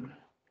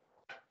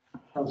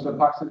 Councillor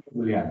Paxton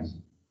Williams.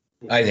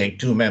 I think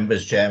 2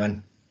 members,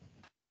 Chairman.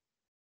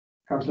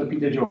 Councillor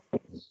Peter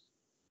Jones.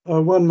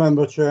 1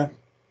 member, Chair.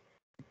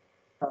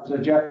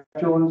 Councillor Jeff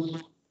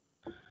Jones.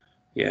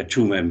 Yeah,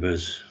 2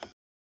 members.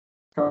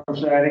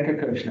 Councillor Erica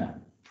Kirchner.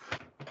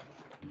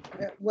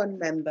 1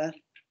 member.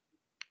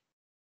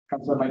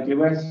 Councillor Mike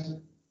Lewis.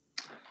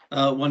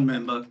 1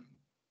 member.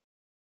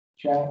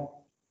 Chair.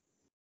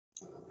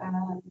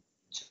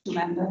 2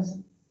 members.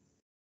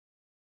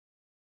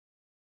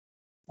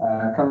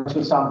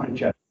 Councillor Sam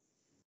Pritchard.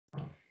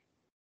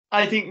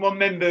 I think 1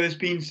 member has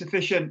been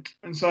sufficient,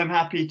 and so I'm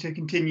happy to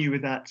continue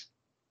with that.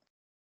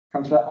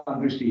 Councillor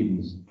Andrew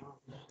Stevens.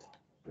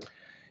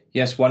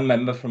 Yes, 1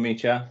 member from me,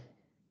 Chair.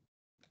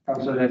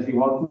 Councillor Leslie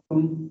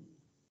Walton.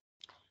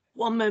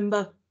 1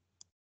 member.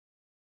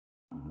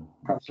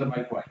 Councillor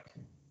Mike White.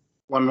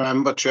 1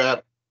 member,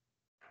 Chair.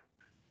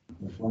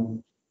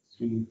 1,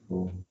 3,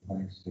 4,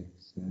 5, 6,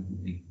 7,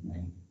 8,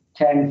 9,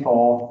 10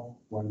 for.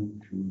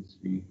 1, 2,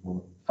 3,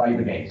 4, 5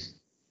 against.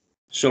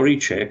 Sorry,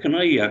 Chair, can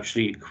I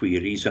actually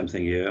query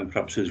something here, and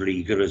perhaps as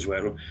legal as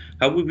well?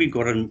 How have we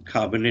got a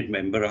cabinet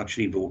member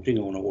actually voting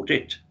on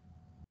audit?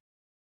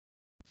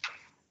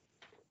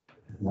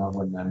 No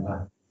 1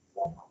 member.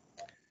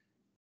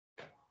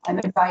 I'm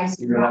advised.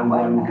 You're allowed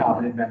 1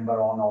 cabinet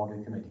member on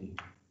audit committee.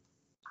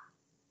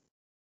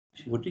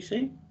 What did he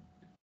say?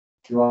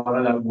 You are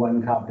allowed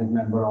 1 cabinet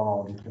member on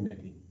audit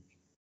committee.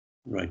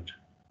 Right.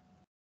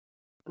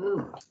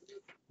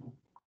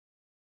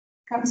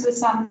 Councillor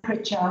Sam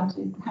Pritchard,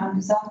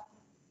 hands up.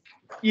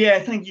 Yeah,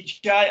 thank you,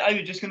 Chair. I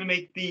was just going to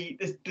make the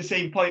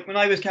same point. When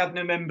I was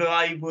cabinet member,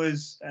 I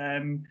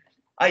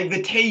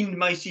retained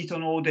my seat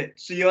on audit.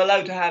 So you're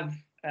allowed to have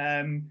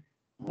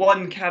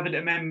 1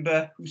 cabinet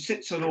member who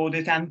sits on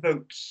audit and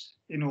votes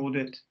in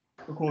audit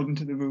according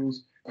to the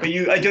rules. But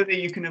I don't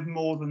think you can have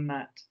more than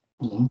that.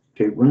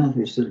 Okay, 1 of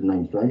is still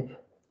 9, right?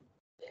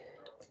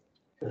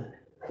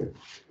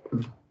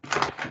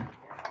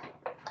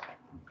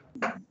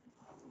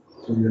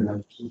 So you're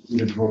going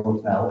to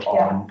vote now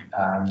on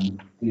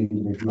the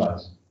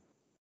individuals.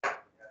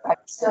 Right,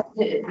 so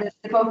the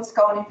vote's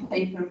gone in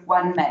favour of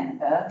 1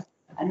 member,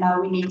 and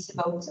now we need to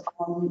vote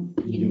on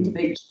the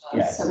individuals.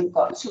 Yes. So we've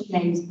got 2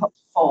 names put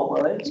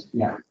forward.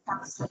 Yeah.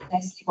 Councillor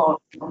Leslie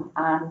Walton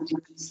and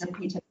Councillor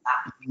Peter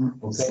Black.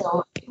 Okay.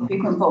 So if we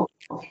can vote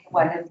for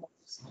 1 of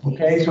those.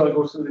 Okay, so I'll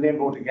go through the name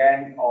vote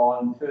again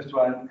on first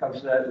one,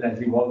 Councillor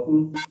Leslie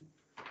Walton.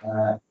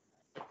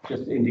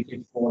 Just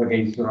indicate 4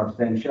 against or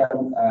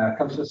abstention.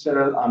 Councillor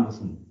Cyril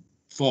Anderson.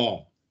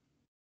 4.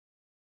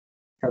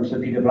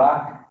 Councillor Peter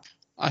Black.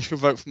 I shall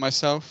vote for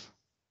myself.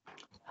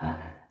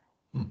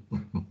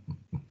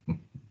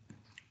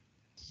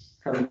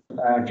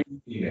 Councillor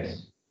Julie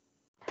Davis.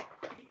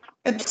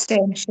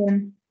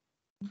 Abstention.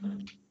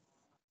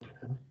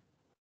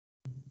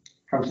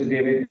 Councillor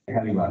David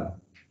Halliwell.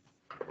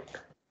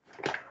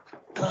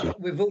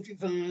 We're voting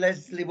for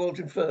Leslie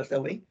Walton first,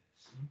 are we?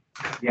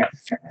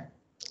 Yes.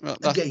 Well,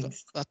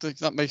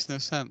 that makes no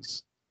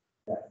sense.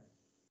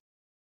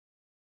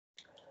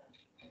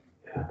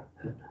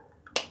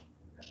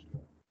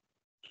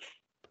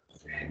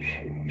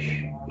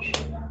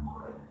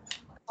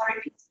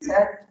 Sorry,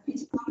 Peter.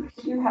 Peter,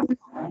 do you have a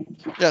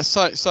comment? Yeah,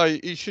 sorry.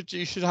 You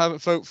should have a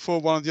vote for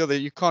one or the other.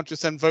 You can't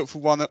just then vote for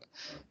one.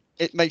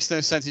 It makes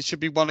no sense. It should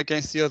be one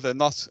against the other,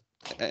 not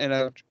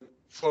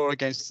for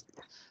against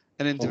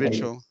an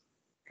individual.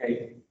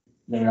 Okay.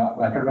 There we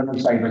are. I can run them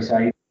side by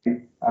side.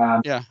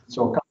 Yeah.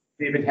 So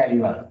David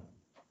Helliwell.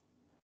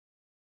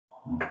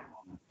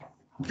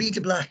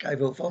 Peter Black, I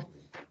vote for.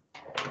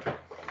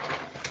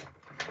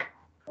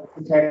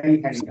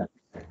 Terry Helliwell.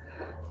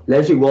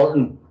 Leslie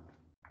Walton.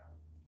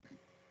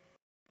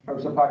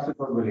 Councillor Paxton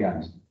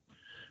Williams.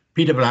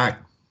 Peter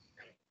Black.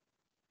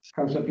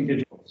 Councillor Peter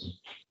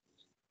Jones.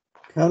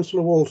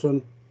 Councillor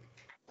Walton.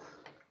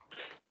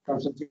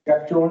 Councillor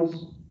Jeff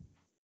Jones.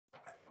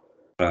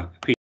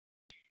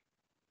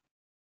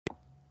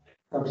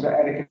 Councillor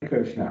Erica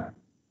Kirchner.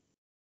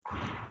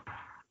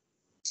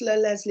 Councillor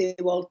Leslie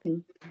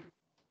Walton.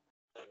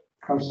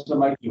 Councillor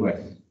Mike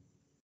Lewis.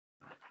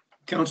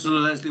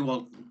 Councillor Leslie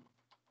Walton.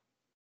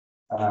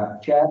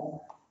 Chair.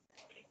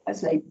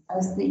 As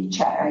the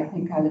chair, I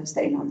think I'll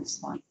abstain on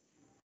this one.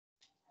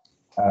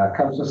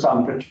 Councillor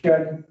Sam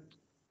Pritchard.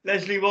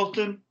 Leslie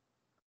Walton.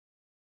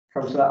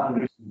 Councillor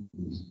Anderson.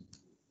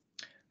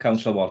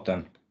 Councillor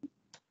Walton.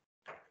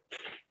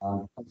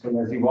 Councillor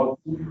Leslie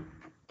Walton.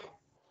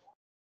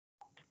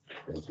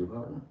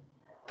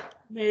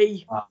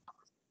 Me.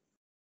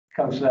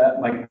 Councillor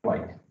Mike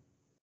White.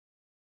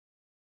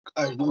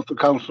 I vote for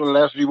Councillor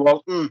Leslie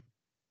Walton.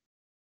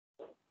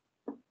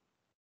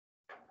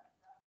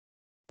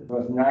 It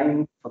was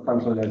 9 for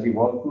Councillor Leslie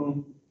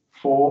Walton,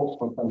 4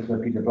 for Councillor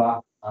Peter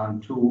Black,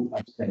 and 2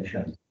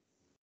 abstentions.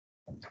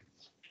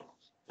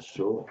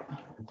 So,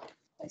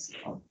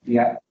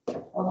 yeah.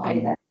 Okay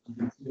then.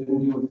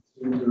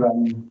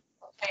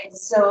 Okay,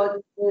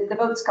 so the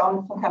vote's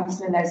gone for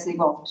Councillor Leslie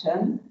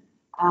Walton,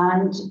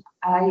 and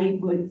I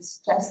would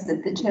suggest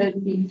that the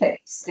term be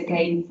fixed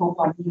again for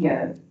 1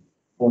 year.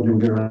 Or do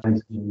the right of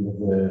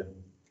the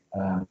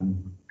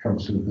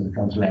council, because the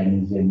council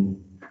ends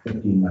in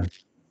 15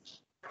 months.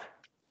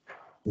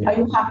 Are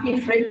you happy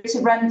for it to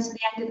run to the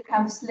end of the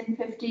council in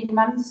 15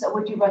 months, or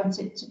would you want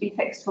it to be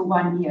fixed for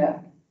 1 year?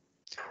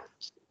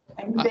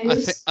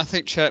 I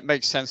think, Chair, it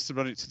makes sense to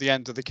run it to the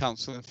end of the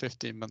council in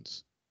 15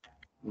 months.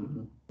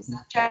 Is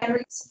that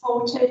generally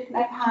supported?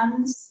 No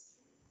hands?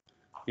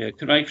 Yeah,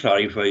 can I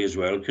clarify as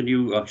well? Can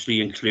you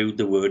actually include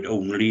the word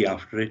only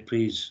after it,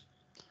 please?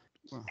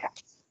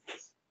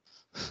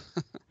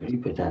 very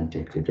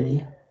pedantic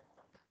today.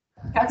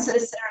 Councillor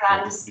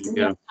Sarah Anderson.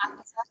 Yeah.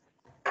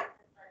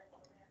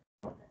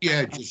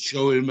 Yeah, just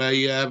showing my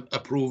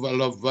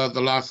approval of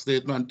the last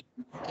statement.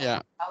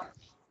 Yeah.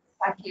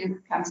 Thank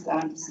you, Councillor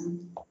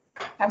Anderson.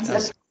 Councillor.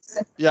 Yes.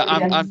 Yeah,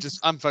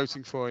 I'm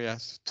voting for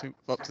yes.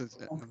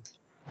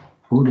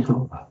 Hold it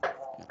over.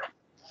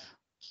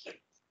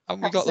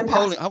 Haven't we got the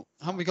polling?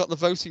 Haven't we got the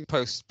voting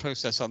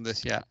process on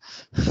this yet?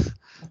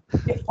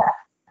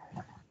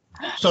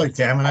 Sorry,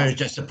 Chairman, I was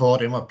just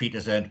supporting what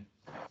Peter said.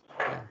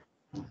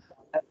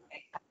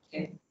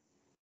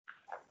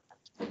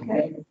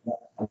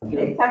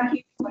 Okay, thank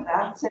you for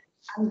that.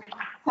 And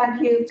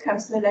thank you,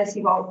 Councillor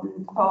Leslie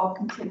Walton, for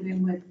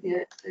continuing with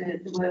the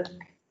work,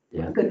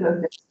 the good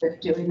work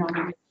that you're doing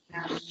on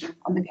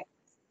the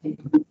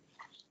game.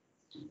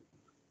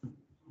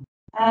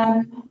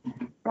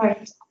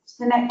 Right,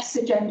 the next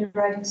agenda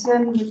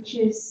item, which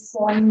is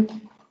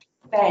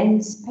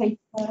Ben's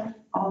paper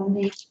on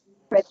the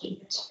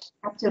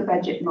capital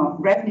budget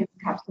revenue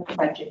capital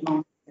budget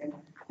monitoring.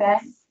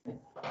 Ben?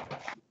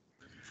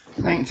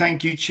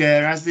 Thank you,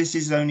 Chair. As this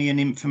is only an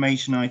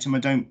information item, I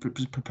don't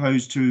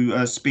propose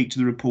to speak to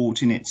the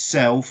report in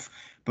itself,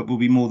 but we'll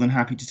be more than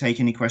happy to take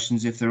any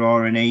questions if there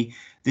are any.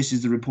 This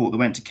is the report that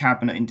went to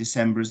Cabinet in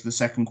December as the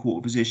second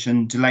quarter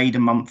position, delayed a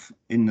month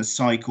in the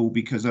cycle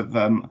because of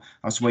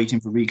us waiting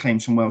for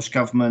reclaims from Welsh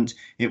Government.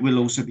 It will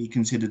also be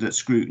considered at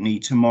scrutiny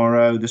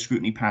tomorrow, the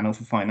scrutiny panel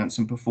for finance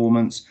and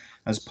performance,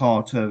 as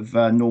part of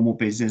normal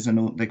business,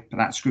 and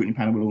that scrutiny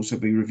panel will also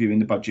be reviewing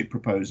the budget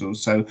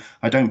proposals. So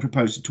I don't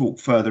propose to talk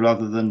further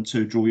other than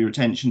to draw your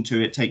attention to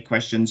it, take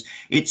questions.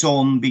 It's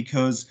on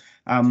because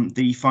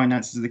the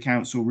finances of the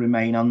council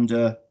remain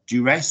under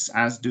duress,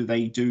 as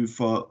they do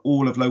for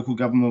all of local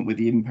government with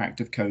the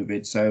impact of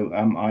COVID. So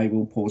I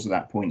will pause at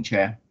that point,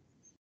 Chair.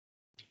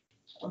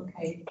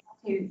 Okay,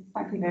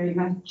 thank you very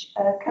much.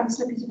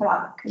 Councillor Peter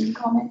Black, can you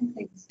comment,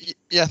 please?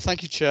 Yeah,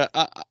 thank you, Chair.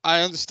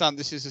 I understand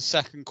this is a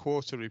second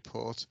quarter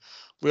report.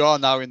 We are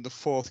now in the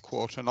fourth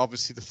quarter, and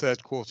obviously the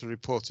third quarter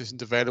report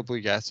isn't available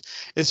yet.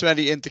 Is there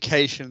any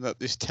indication that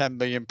this £10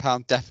 million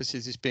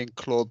deficit is being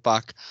clawed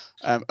back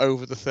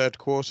over the third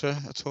quarter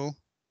at all?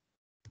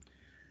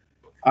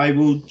 I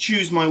will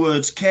choose my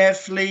words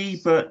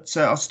carefully, but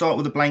I'll start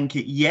with a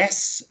blanket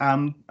yes.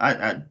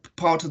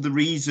 Part of the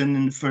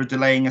reason for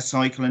delaying a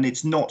cycle, and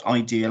it's not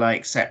ideal, I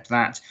accept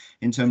that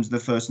in terms of the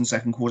first and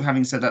second quarter.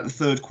 Having said that, the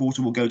third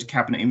quarter will go to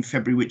Cabinet in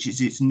February, which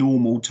is its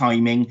normal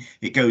timing.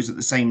 It goes at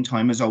the same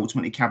time as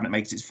ultimately Cabinet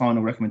makes its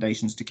final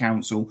recommendations to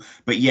Council.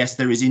 But yes,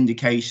 there is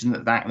indication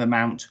that that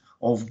amount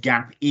of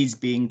gap is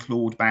being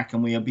clawed back,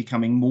 and we are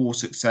becoming more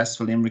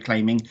successful in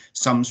reclaiming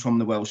sums from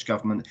the Welsh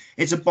Government.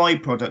 It's a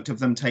byproduct of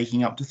them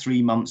taking up to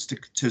 3 months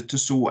to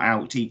sort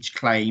out each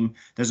claim.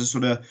 There's a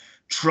sort of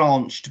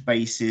tranched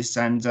basis,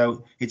 and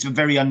it's a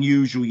very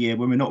unusual year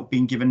when we're not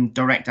being given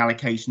direct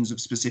allocations of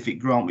specific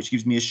grant, which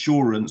gives me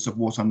assurance of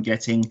what I'm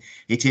getting.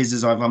 It is,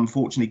 as I've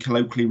unfortunately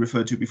colloquially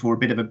referred to before, a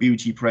bit of a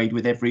beauty parade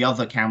with every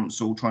other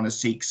council trying to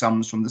seek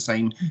sums from the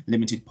same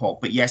limited pot.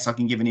 But yes, I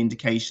can give an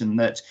indication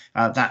that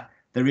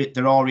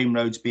there are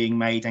inroads being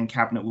made, and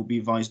Cabinet will be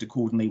advised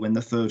accordingly when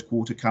the third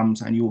quarter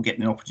comes, and you'll get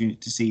an opportunity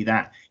to see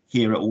that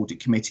here at Audit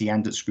Committee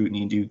and at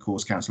scrutiny in due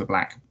course, Councillor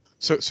Black.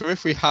 So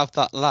if we have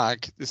that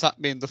lag, does that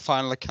mean the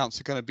final accounts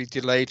are going to be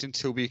delayed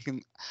until we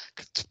can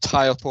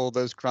tie up all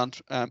those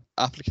grant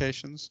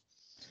applications?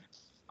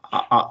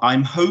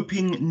 I'm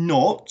hoping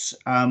not.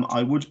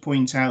 I would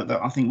point out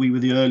that I think we were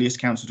the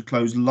earliest council to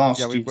close last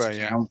year's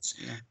accounts.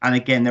 Yeah. And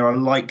again, there are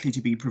likely to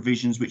be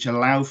provisions which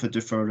allow for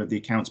deferral of the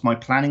accounts. My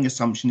planning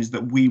assumption is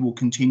that we will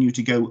continue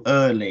to go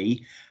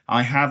early.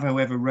 I have,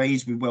 however,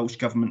 raised with Welsh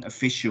Government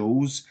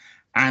officials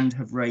and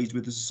have raised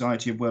with the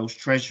Society of Welsh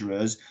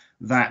Treasurers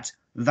that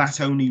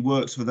only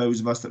works for those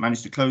of us that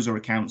manage to close our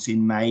accounts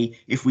in May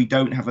if we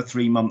don't have a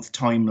 3-month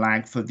time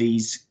lag for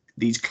these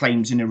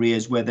claims in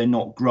arrears where they're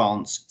not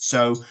grants.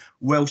 So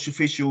Welsh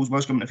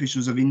Government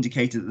officials have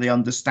indicated that they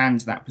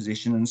understand that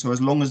position, and so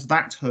as long as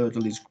that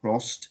hurdle is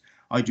crossed,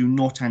 I do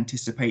not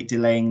anticipate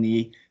delaying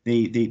the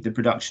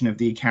production of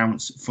the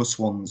accounts for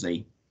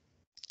Swansea.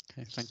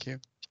 Okay, thank you.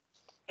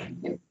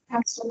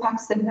 Councillor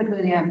Paxton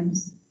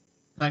Hood-Williams.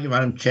 Thank you,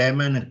 Madam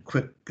Chairman. A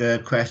quick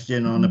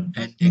question on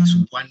Appendix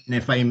 1,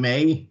 if I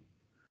may.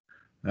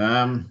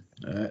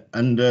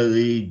 Under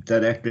the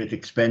Directorate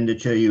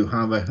Expenditure, you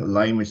have a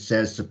line which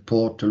says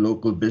support to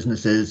local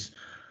businesses,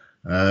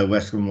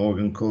 West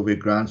Glamorgan COVID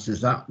grants.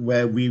 Is that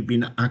where we've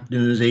been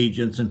acting as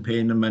agents and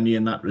paying the money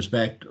in that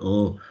respect,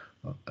 or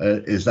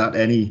is that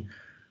any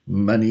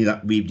money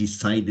that we've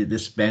decided to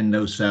spend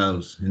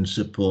ourselves in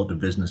support of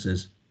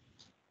businesses?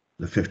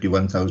 The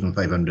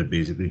 51,500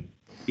 basically.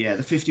 Yeah,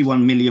 the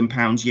 £51 million,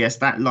 yes,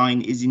 that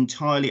line is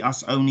entirely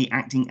us only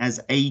acting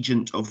as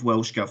agent of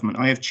Welsh Government.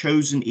 I have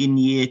chosen in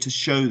year to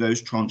show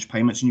those tranche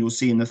payments, and you'll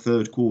see in the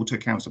third quarter,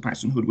 Councillor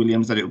Paxton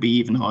Hood-Williams, that it will be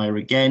even higher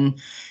again.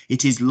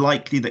 It is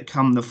likely that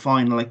come the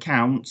final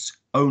accounts,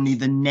 only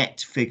the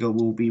net figure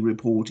will be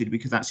reported,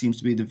 because that seems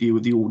to be the view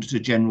of the Auditor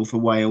General for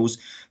Wales,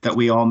 that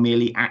we are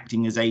merely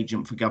acting as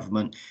agent for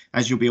government.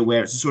 As you'll be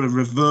aware, it's a sort of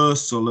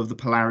reversal of the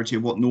polarity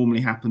of what normally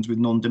happens with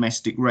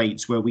non-domestic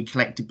rates, where we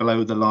collect it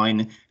below the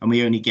line and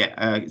we only get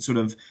sort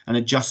of an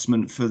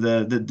adjustment for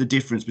the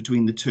difference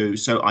between the two.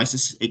 So I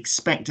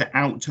expect to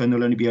outturn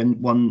there'll only be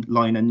one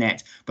line a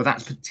net, but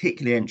that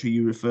particular entry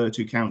you refer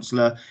to,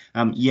 Councillor,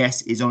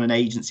 yes, is on an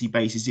agency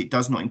basis. It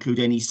does not include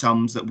any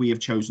sums that we have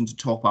chosen to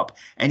top up.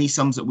 Any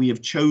sums that we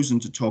have chosen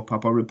to top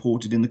up are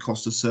reported in the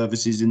cost of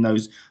services in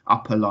those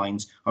upper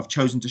lines. I've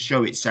chosen to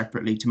show it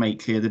separately to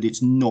make clear that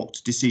it's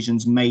not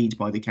decisions made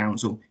by the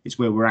council, it's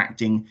where we're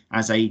acting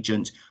as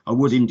agent. I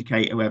would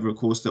indicate, however, of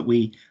course, that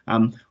we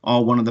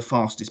are one of the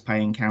fastest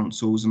paying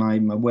councils, and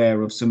I'm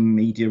aware of some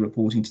media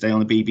reporting today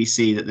on the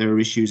BBC that there are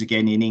issues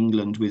again in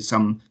England with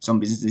some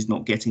businesses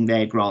not getting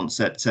their grants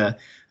that are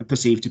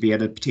perceived to be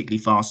at a particularly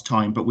fast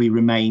time, but we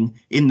remain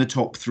in the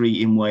top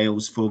 3 in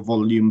Wales for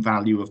volume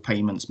value of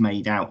payments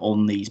made out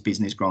on these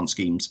business grant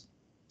schemes.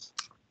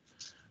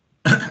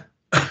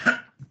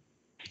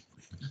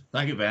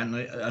 Thank you, Ben.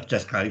 That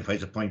just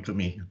clarifies a point for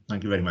me.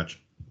 Thank you very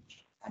much.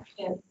 Thank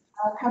you.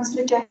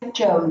 Councillor Jeff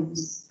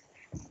Jones.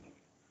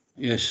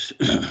 Yes,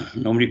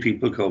 normally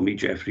people call me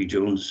Jeffrey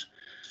Jones.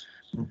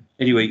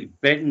 Anyway,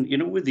 Ben, you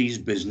know, with these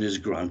business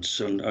grants,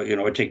 and you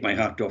know, I take my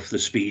hat off the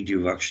speed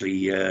you've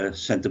actually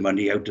sent the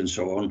money out and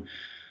so on.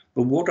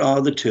 But what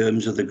are the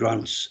terms of the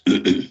grants?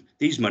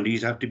 These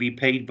monies have to be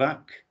paid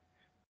back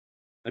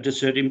at a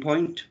certain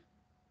point,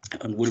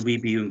 and will we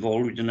be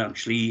involved in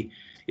actually,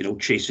 you know,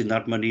 chasing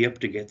that money up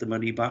to get the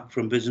money back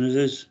from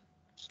businesses?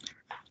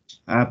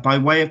 By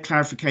way of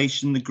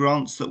clarification, the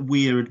grants that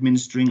we are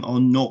administering are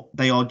not,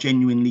 they are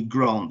genuinely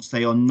grants,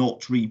 they are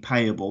not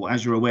repayable.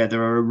 As you're aware,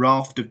 there are a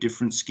raft of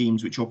different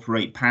schemes which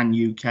operate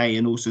pan-UK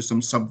and also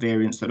some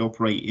sub-variants that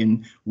operate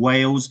in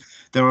Wales.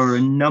 There are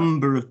a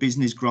number of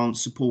business grant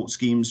support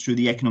schemes through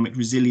the Economic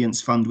Resilience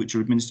Fund which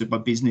are administered by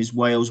Business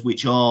Wales,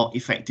 which are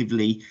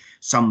effectively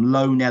some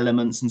loan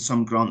elements and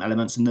some grant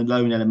elements, and the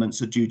loan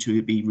elements are due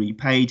to be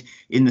repaid.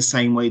 In the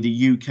same way,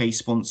 the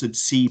UK-sponsored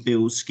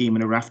CBILS scheme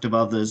and a raft of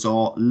others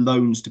are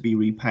loans to be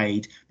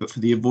repaid. But for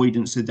the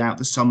avoidance of doubt,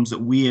 the sums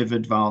that we have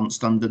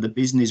advanced under the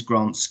business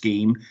grant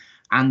scheme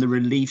and the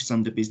reliefs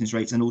under business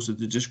rates and also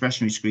the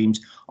discretionary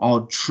schemes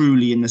are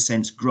truly, in the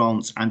sense,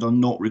 grants and are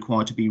not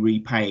required to be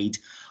repaid,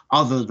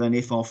 other than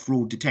if our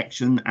fraud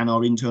detection and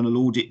our internal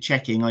audit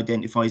checking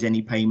identifies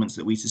any payments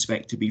that we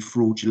suspect to be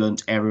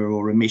fraudulent, error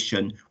or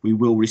omission. We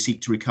will seek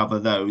to recover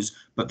those,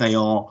 but they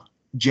are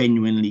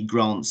genuinely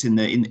grants in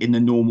the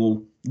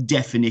normal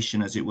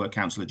definition, as it were,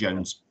 Councillor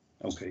Jones.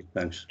 Okay,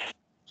 thanks.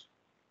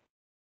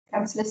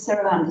 Councillor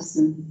Sarah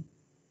Anderson.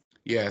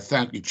 Yeah,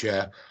 thank you,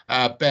 Chair.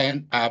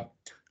 Ben,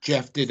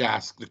 Jeff did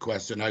ask the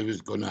question I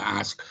was going to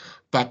ask,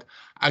 but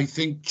I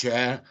think,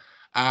 Chair,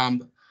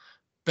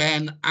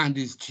 Ben and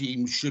his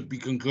team should be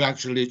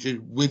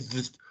congratulated with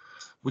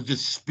the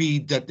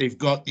speed that they've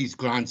got these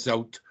grants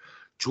out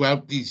to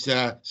help these,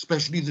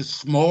 especially the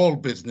small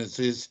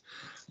businesses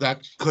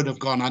that could have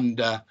gone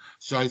under.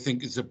 So I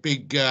think it's a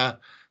big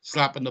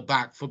slap in the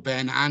back for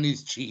Ben and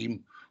his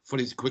team for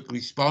his quick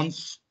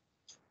response.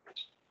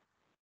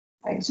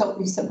 I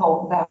totally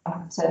support that,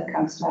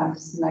 Councillor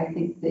Anderson. I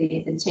think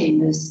the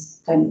team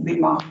has done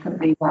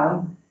remarkably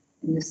well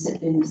in the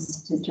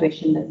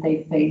situation that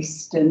they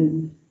faced,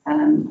 and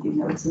you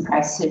know, it's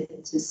impressive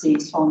to see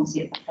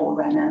Swansea at the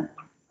forerunner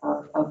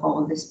of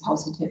all this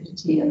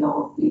positivity,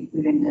 although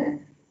we're in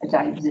a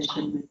dire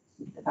position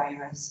with the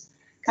virus.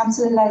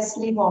 Councillor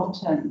Leslie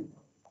Walton.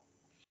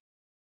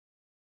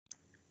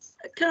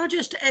 Can I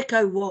just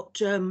echo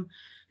what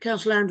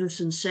Councillor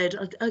Anderson said?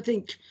 I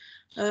think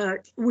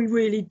we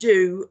really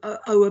do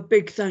owe a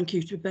big thank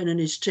you to Ben and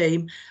his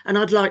team, and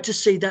I'd like to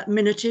see that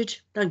minuted.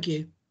 Thank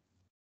you.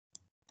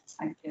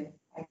 Thank you.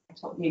 I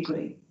totally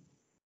agree.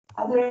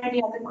 Are there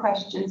any other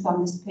questions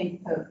on this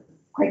paper?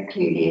 Quite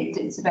clearly,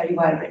 it's a very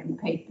well written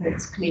paper,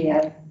 it's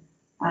clear,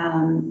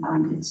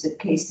 and it's a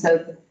case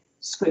of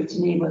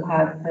scrutiny. We'll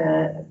have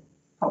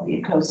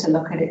probably a closer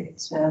look at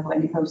it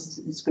when it goes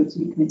to the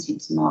scrutiny committee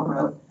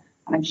tomorrow.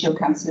 And I'm sure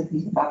Councillor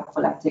Peter Black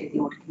will update the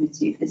audit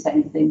committee if there's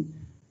anything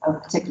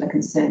of particular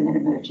concern that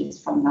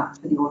emerges from that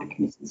for the audit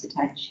committee's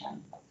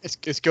attention.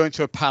 It's going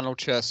to a panel,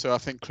 Chair, so I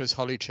think Chris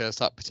Holly chairs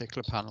that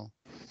particular panel.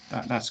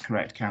 That's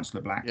correct,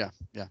 Councillor Black. Yeah.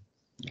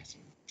 Yes.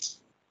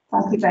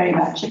 Thank you very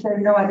much. If there are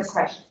no other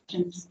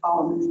questions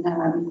on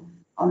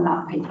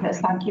that paper,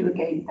 thank you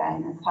again,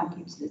 Ben, and thank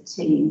you to the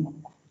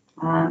team.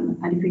 And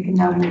if we can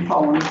now move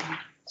on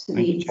to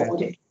the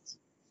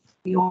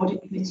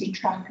audit committee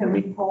tracker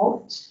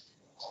report.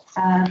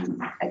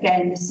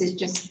 Again, this is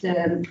just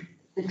the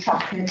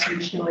tracker to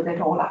ensure that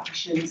all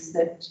actions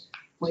that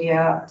we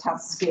are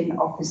tasking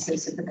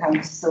officers of the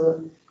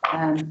council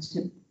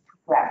to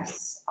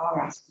progress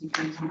are actually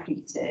being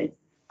completed.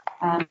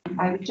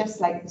 I would just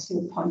like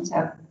to point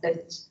out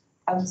that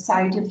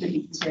outside of the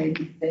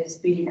meeting, there's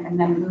been a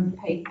number of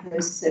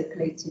papers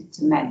circulated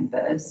to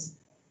members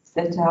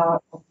that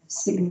are of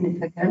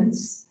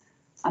significance,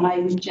 and I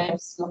would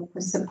just look for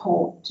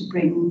support to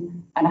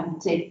bring an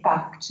update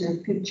back to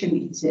a future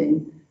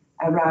meeting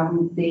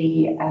around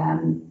the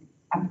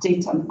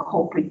update on the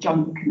Corporate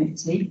Joint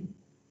Committee,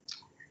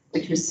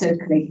 which was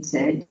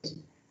circulated,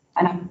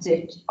 an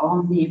update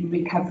on the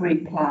recovery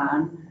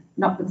plan,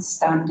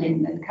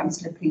 notwithstanding that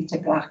Councillor Peter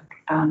Black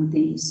and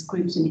the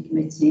Scrutiny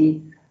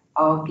Committee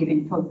are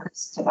giving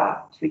focus to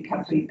that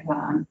recovery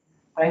plan.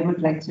 But I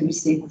would like to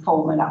receive a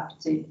formal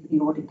update for the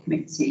Audit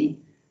Committee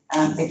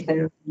if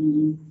there are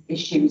any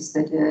issues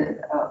that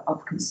are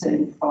of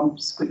concern from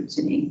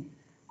Scrutiny,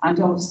 and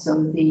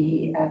also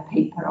the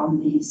paper on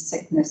the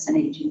sickness and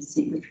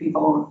agency, which we've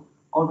all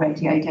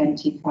already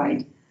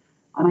identified.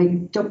 And I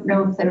don't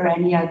know if there are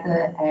any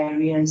other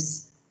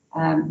areas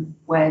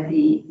where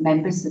the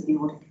members of the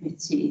Audit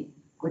Committee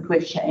would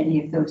wish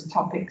any of those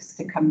topics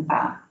to come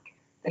back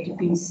that have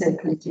been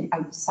circulated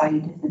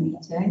outside of the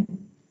meeting.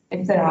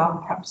 If there are,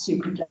 perhaps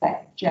you could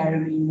let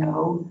Jeremy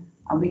know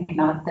and we can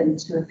add them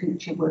to a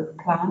future work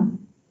plan.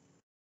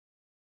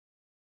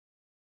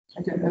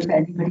 I don't know if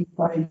anybody's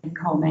got any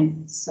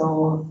comments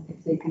or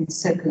if they can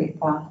circulate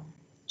that.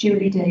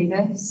 Julie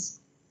Davis.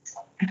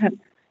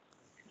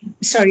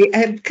 Sorry,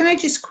 can I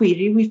just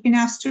query? We've been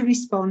asked to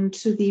respond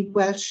to the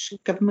Welsh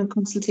Government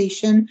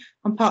consultation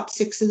on Part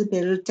 6 of the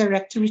bill.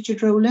 Director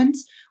Richard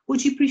Rowlands,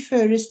 would you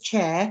prefer as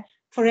chair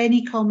for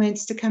any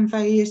comments to come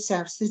via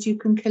yourself so that you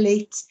can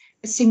collate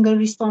a single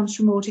response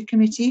from Audit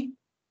Committee?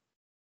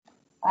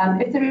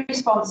 If the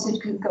responses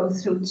can go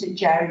through to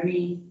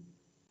Jeremy,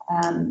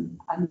 and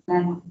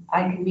then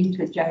I can meet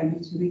with Jeremy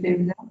to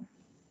review them.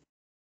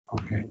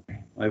 Okay.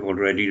 I've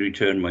already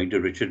returned mine to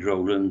Richard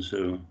Rowlands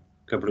a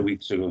couple of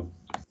weeks ago.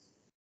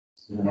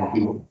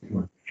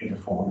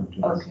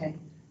 Okay.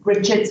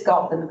 Richard's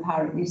got them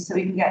apparently, so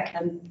we can get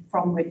them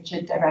from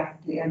Richard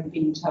directly, I'm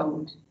being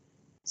told.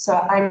 So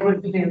I will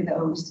review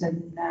those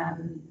and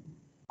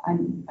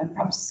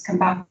perhaps come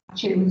back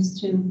to you as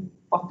to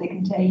what they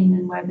contain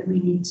and whether we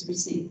need to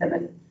receive them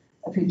at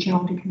a future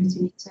Audit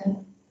Committee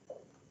meeting.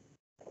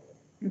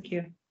 Thank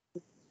you.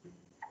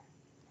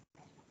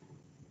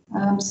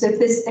 So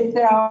if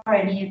there are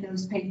any of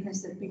those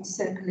papers that have been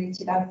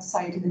circulated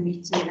outside of the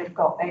meeting that have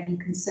got any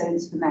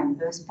concerns for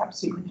members,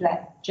 perhaps you could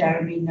let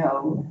Jeremy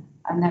know,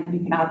 and then we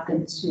can add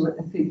them to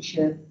a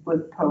future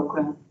work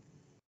programme.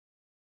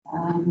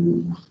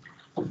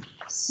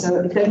 So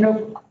if there are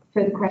no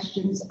further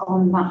questions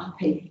on that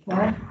paper,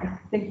 I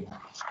think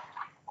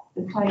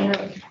the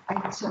final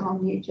item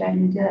on the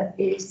agenda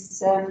is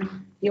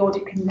the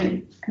Audit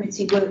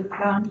Committee work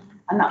plan,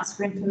 and that's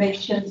for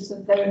information. So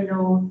if there are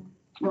no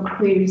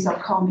queries or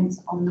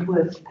comments on the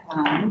work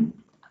plan,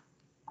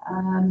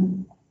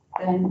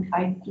 then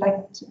I'd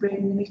like to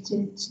bring the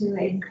meeting to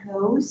a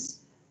close.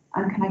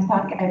 And can I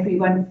thank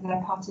everyone for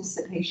their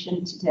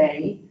participation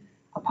today.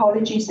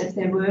 Apologies if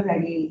there were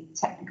any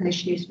technical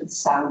issues with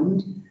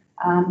sound.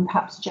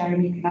 Perhaps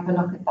Jeremy can have a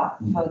look at that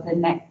for the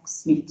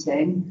next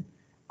meeting.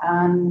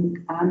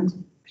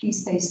 And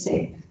please stay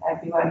safe,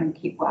 everyone, and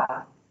keep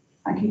well.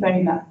 Thank you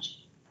very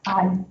much.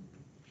 Bye.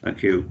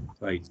 Thank you.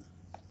 Bye.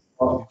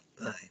 Oh.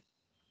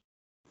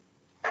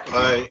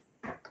 Bye.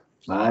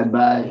 Bye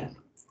bye.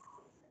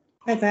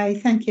 Bye bye.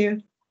 Thank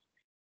you.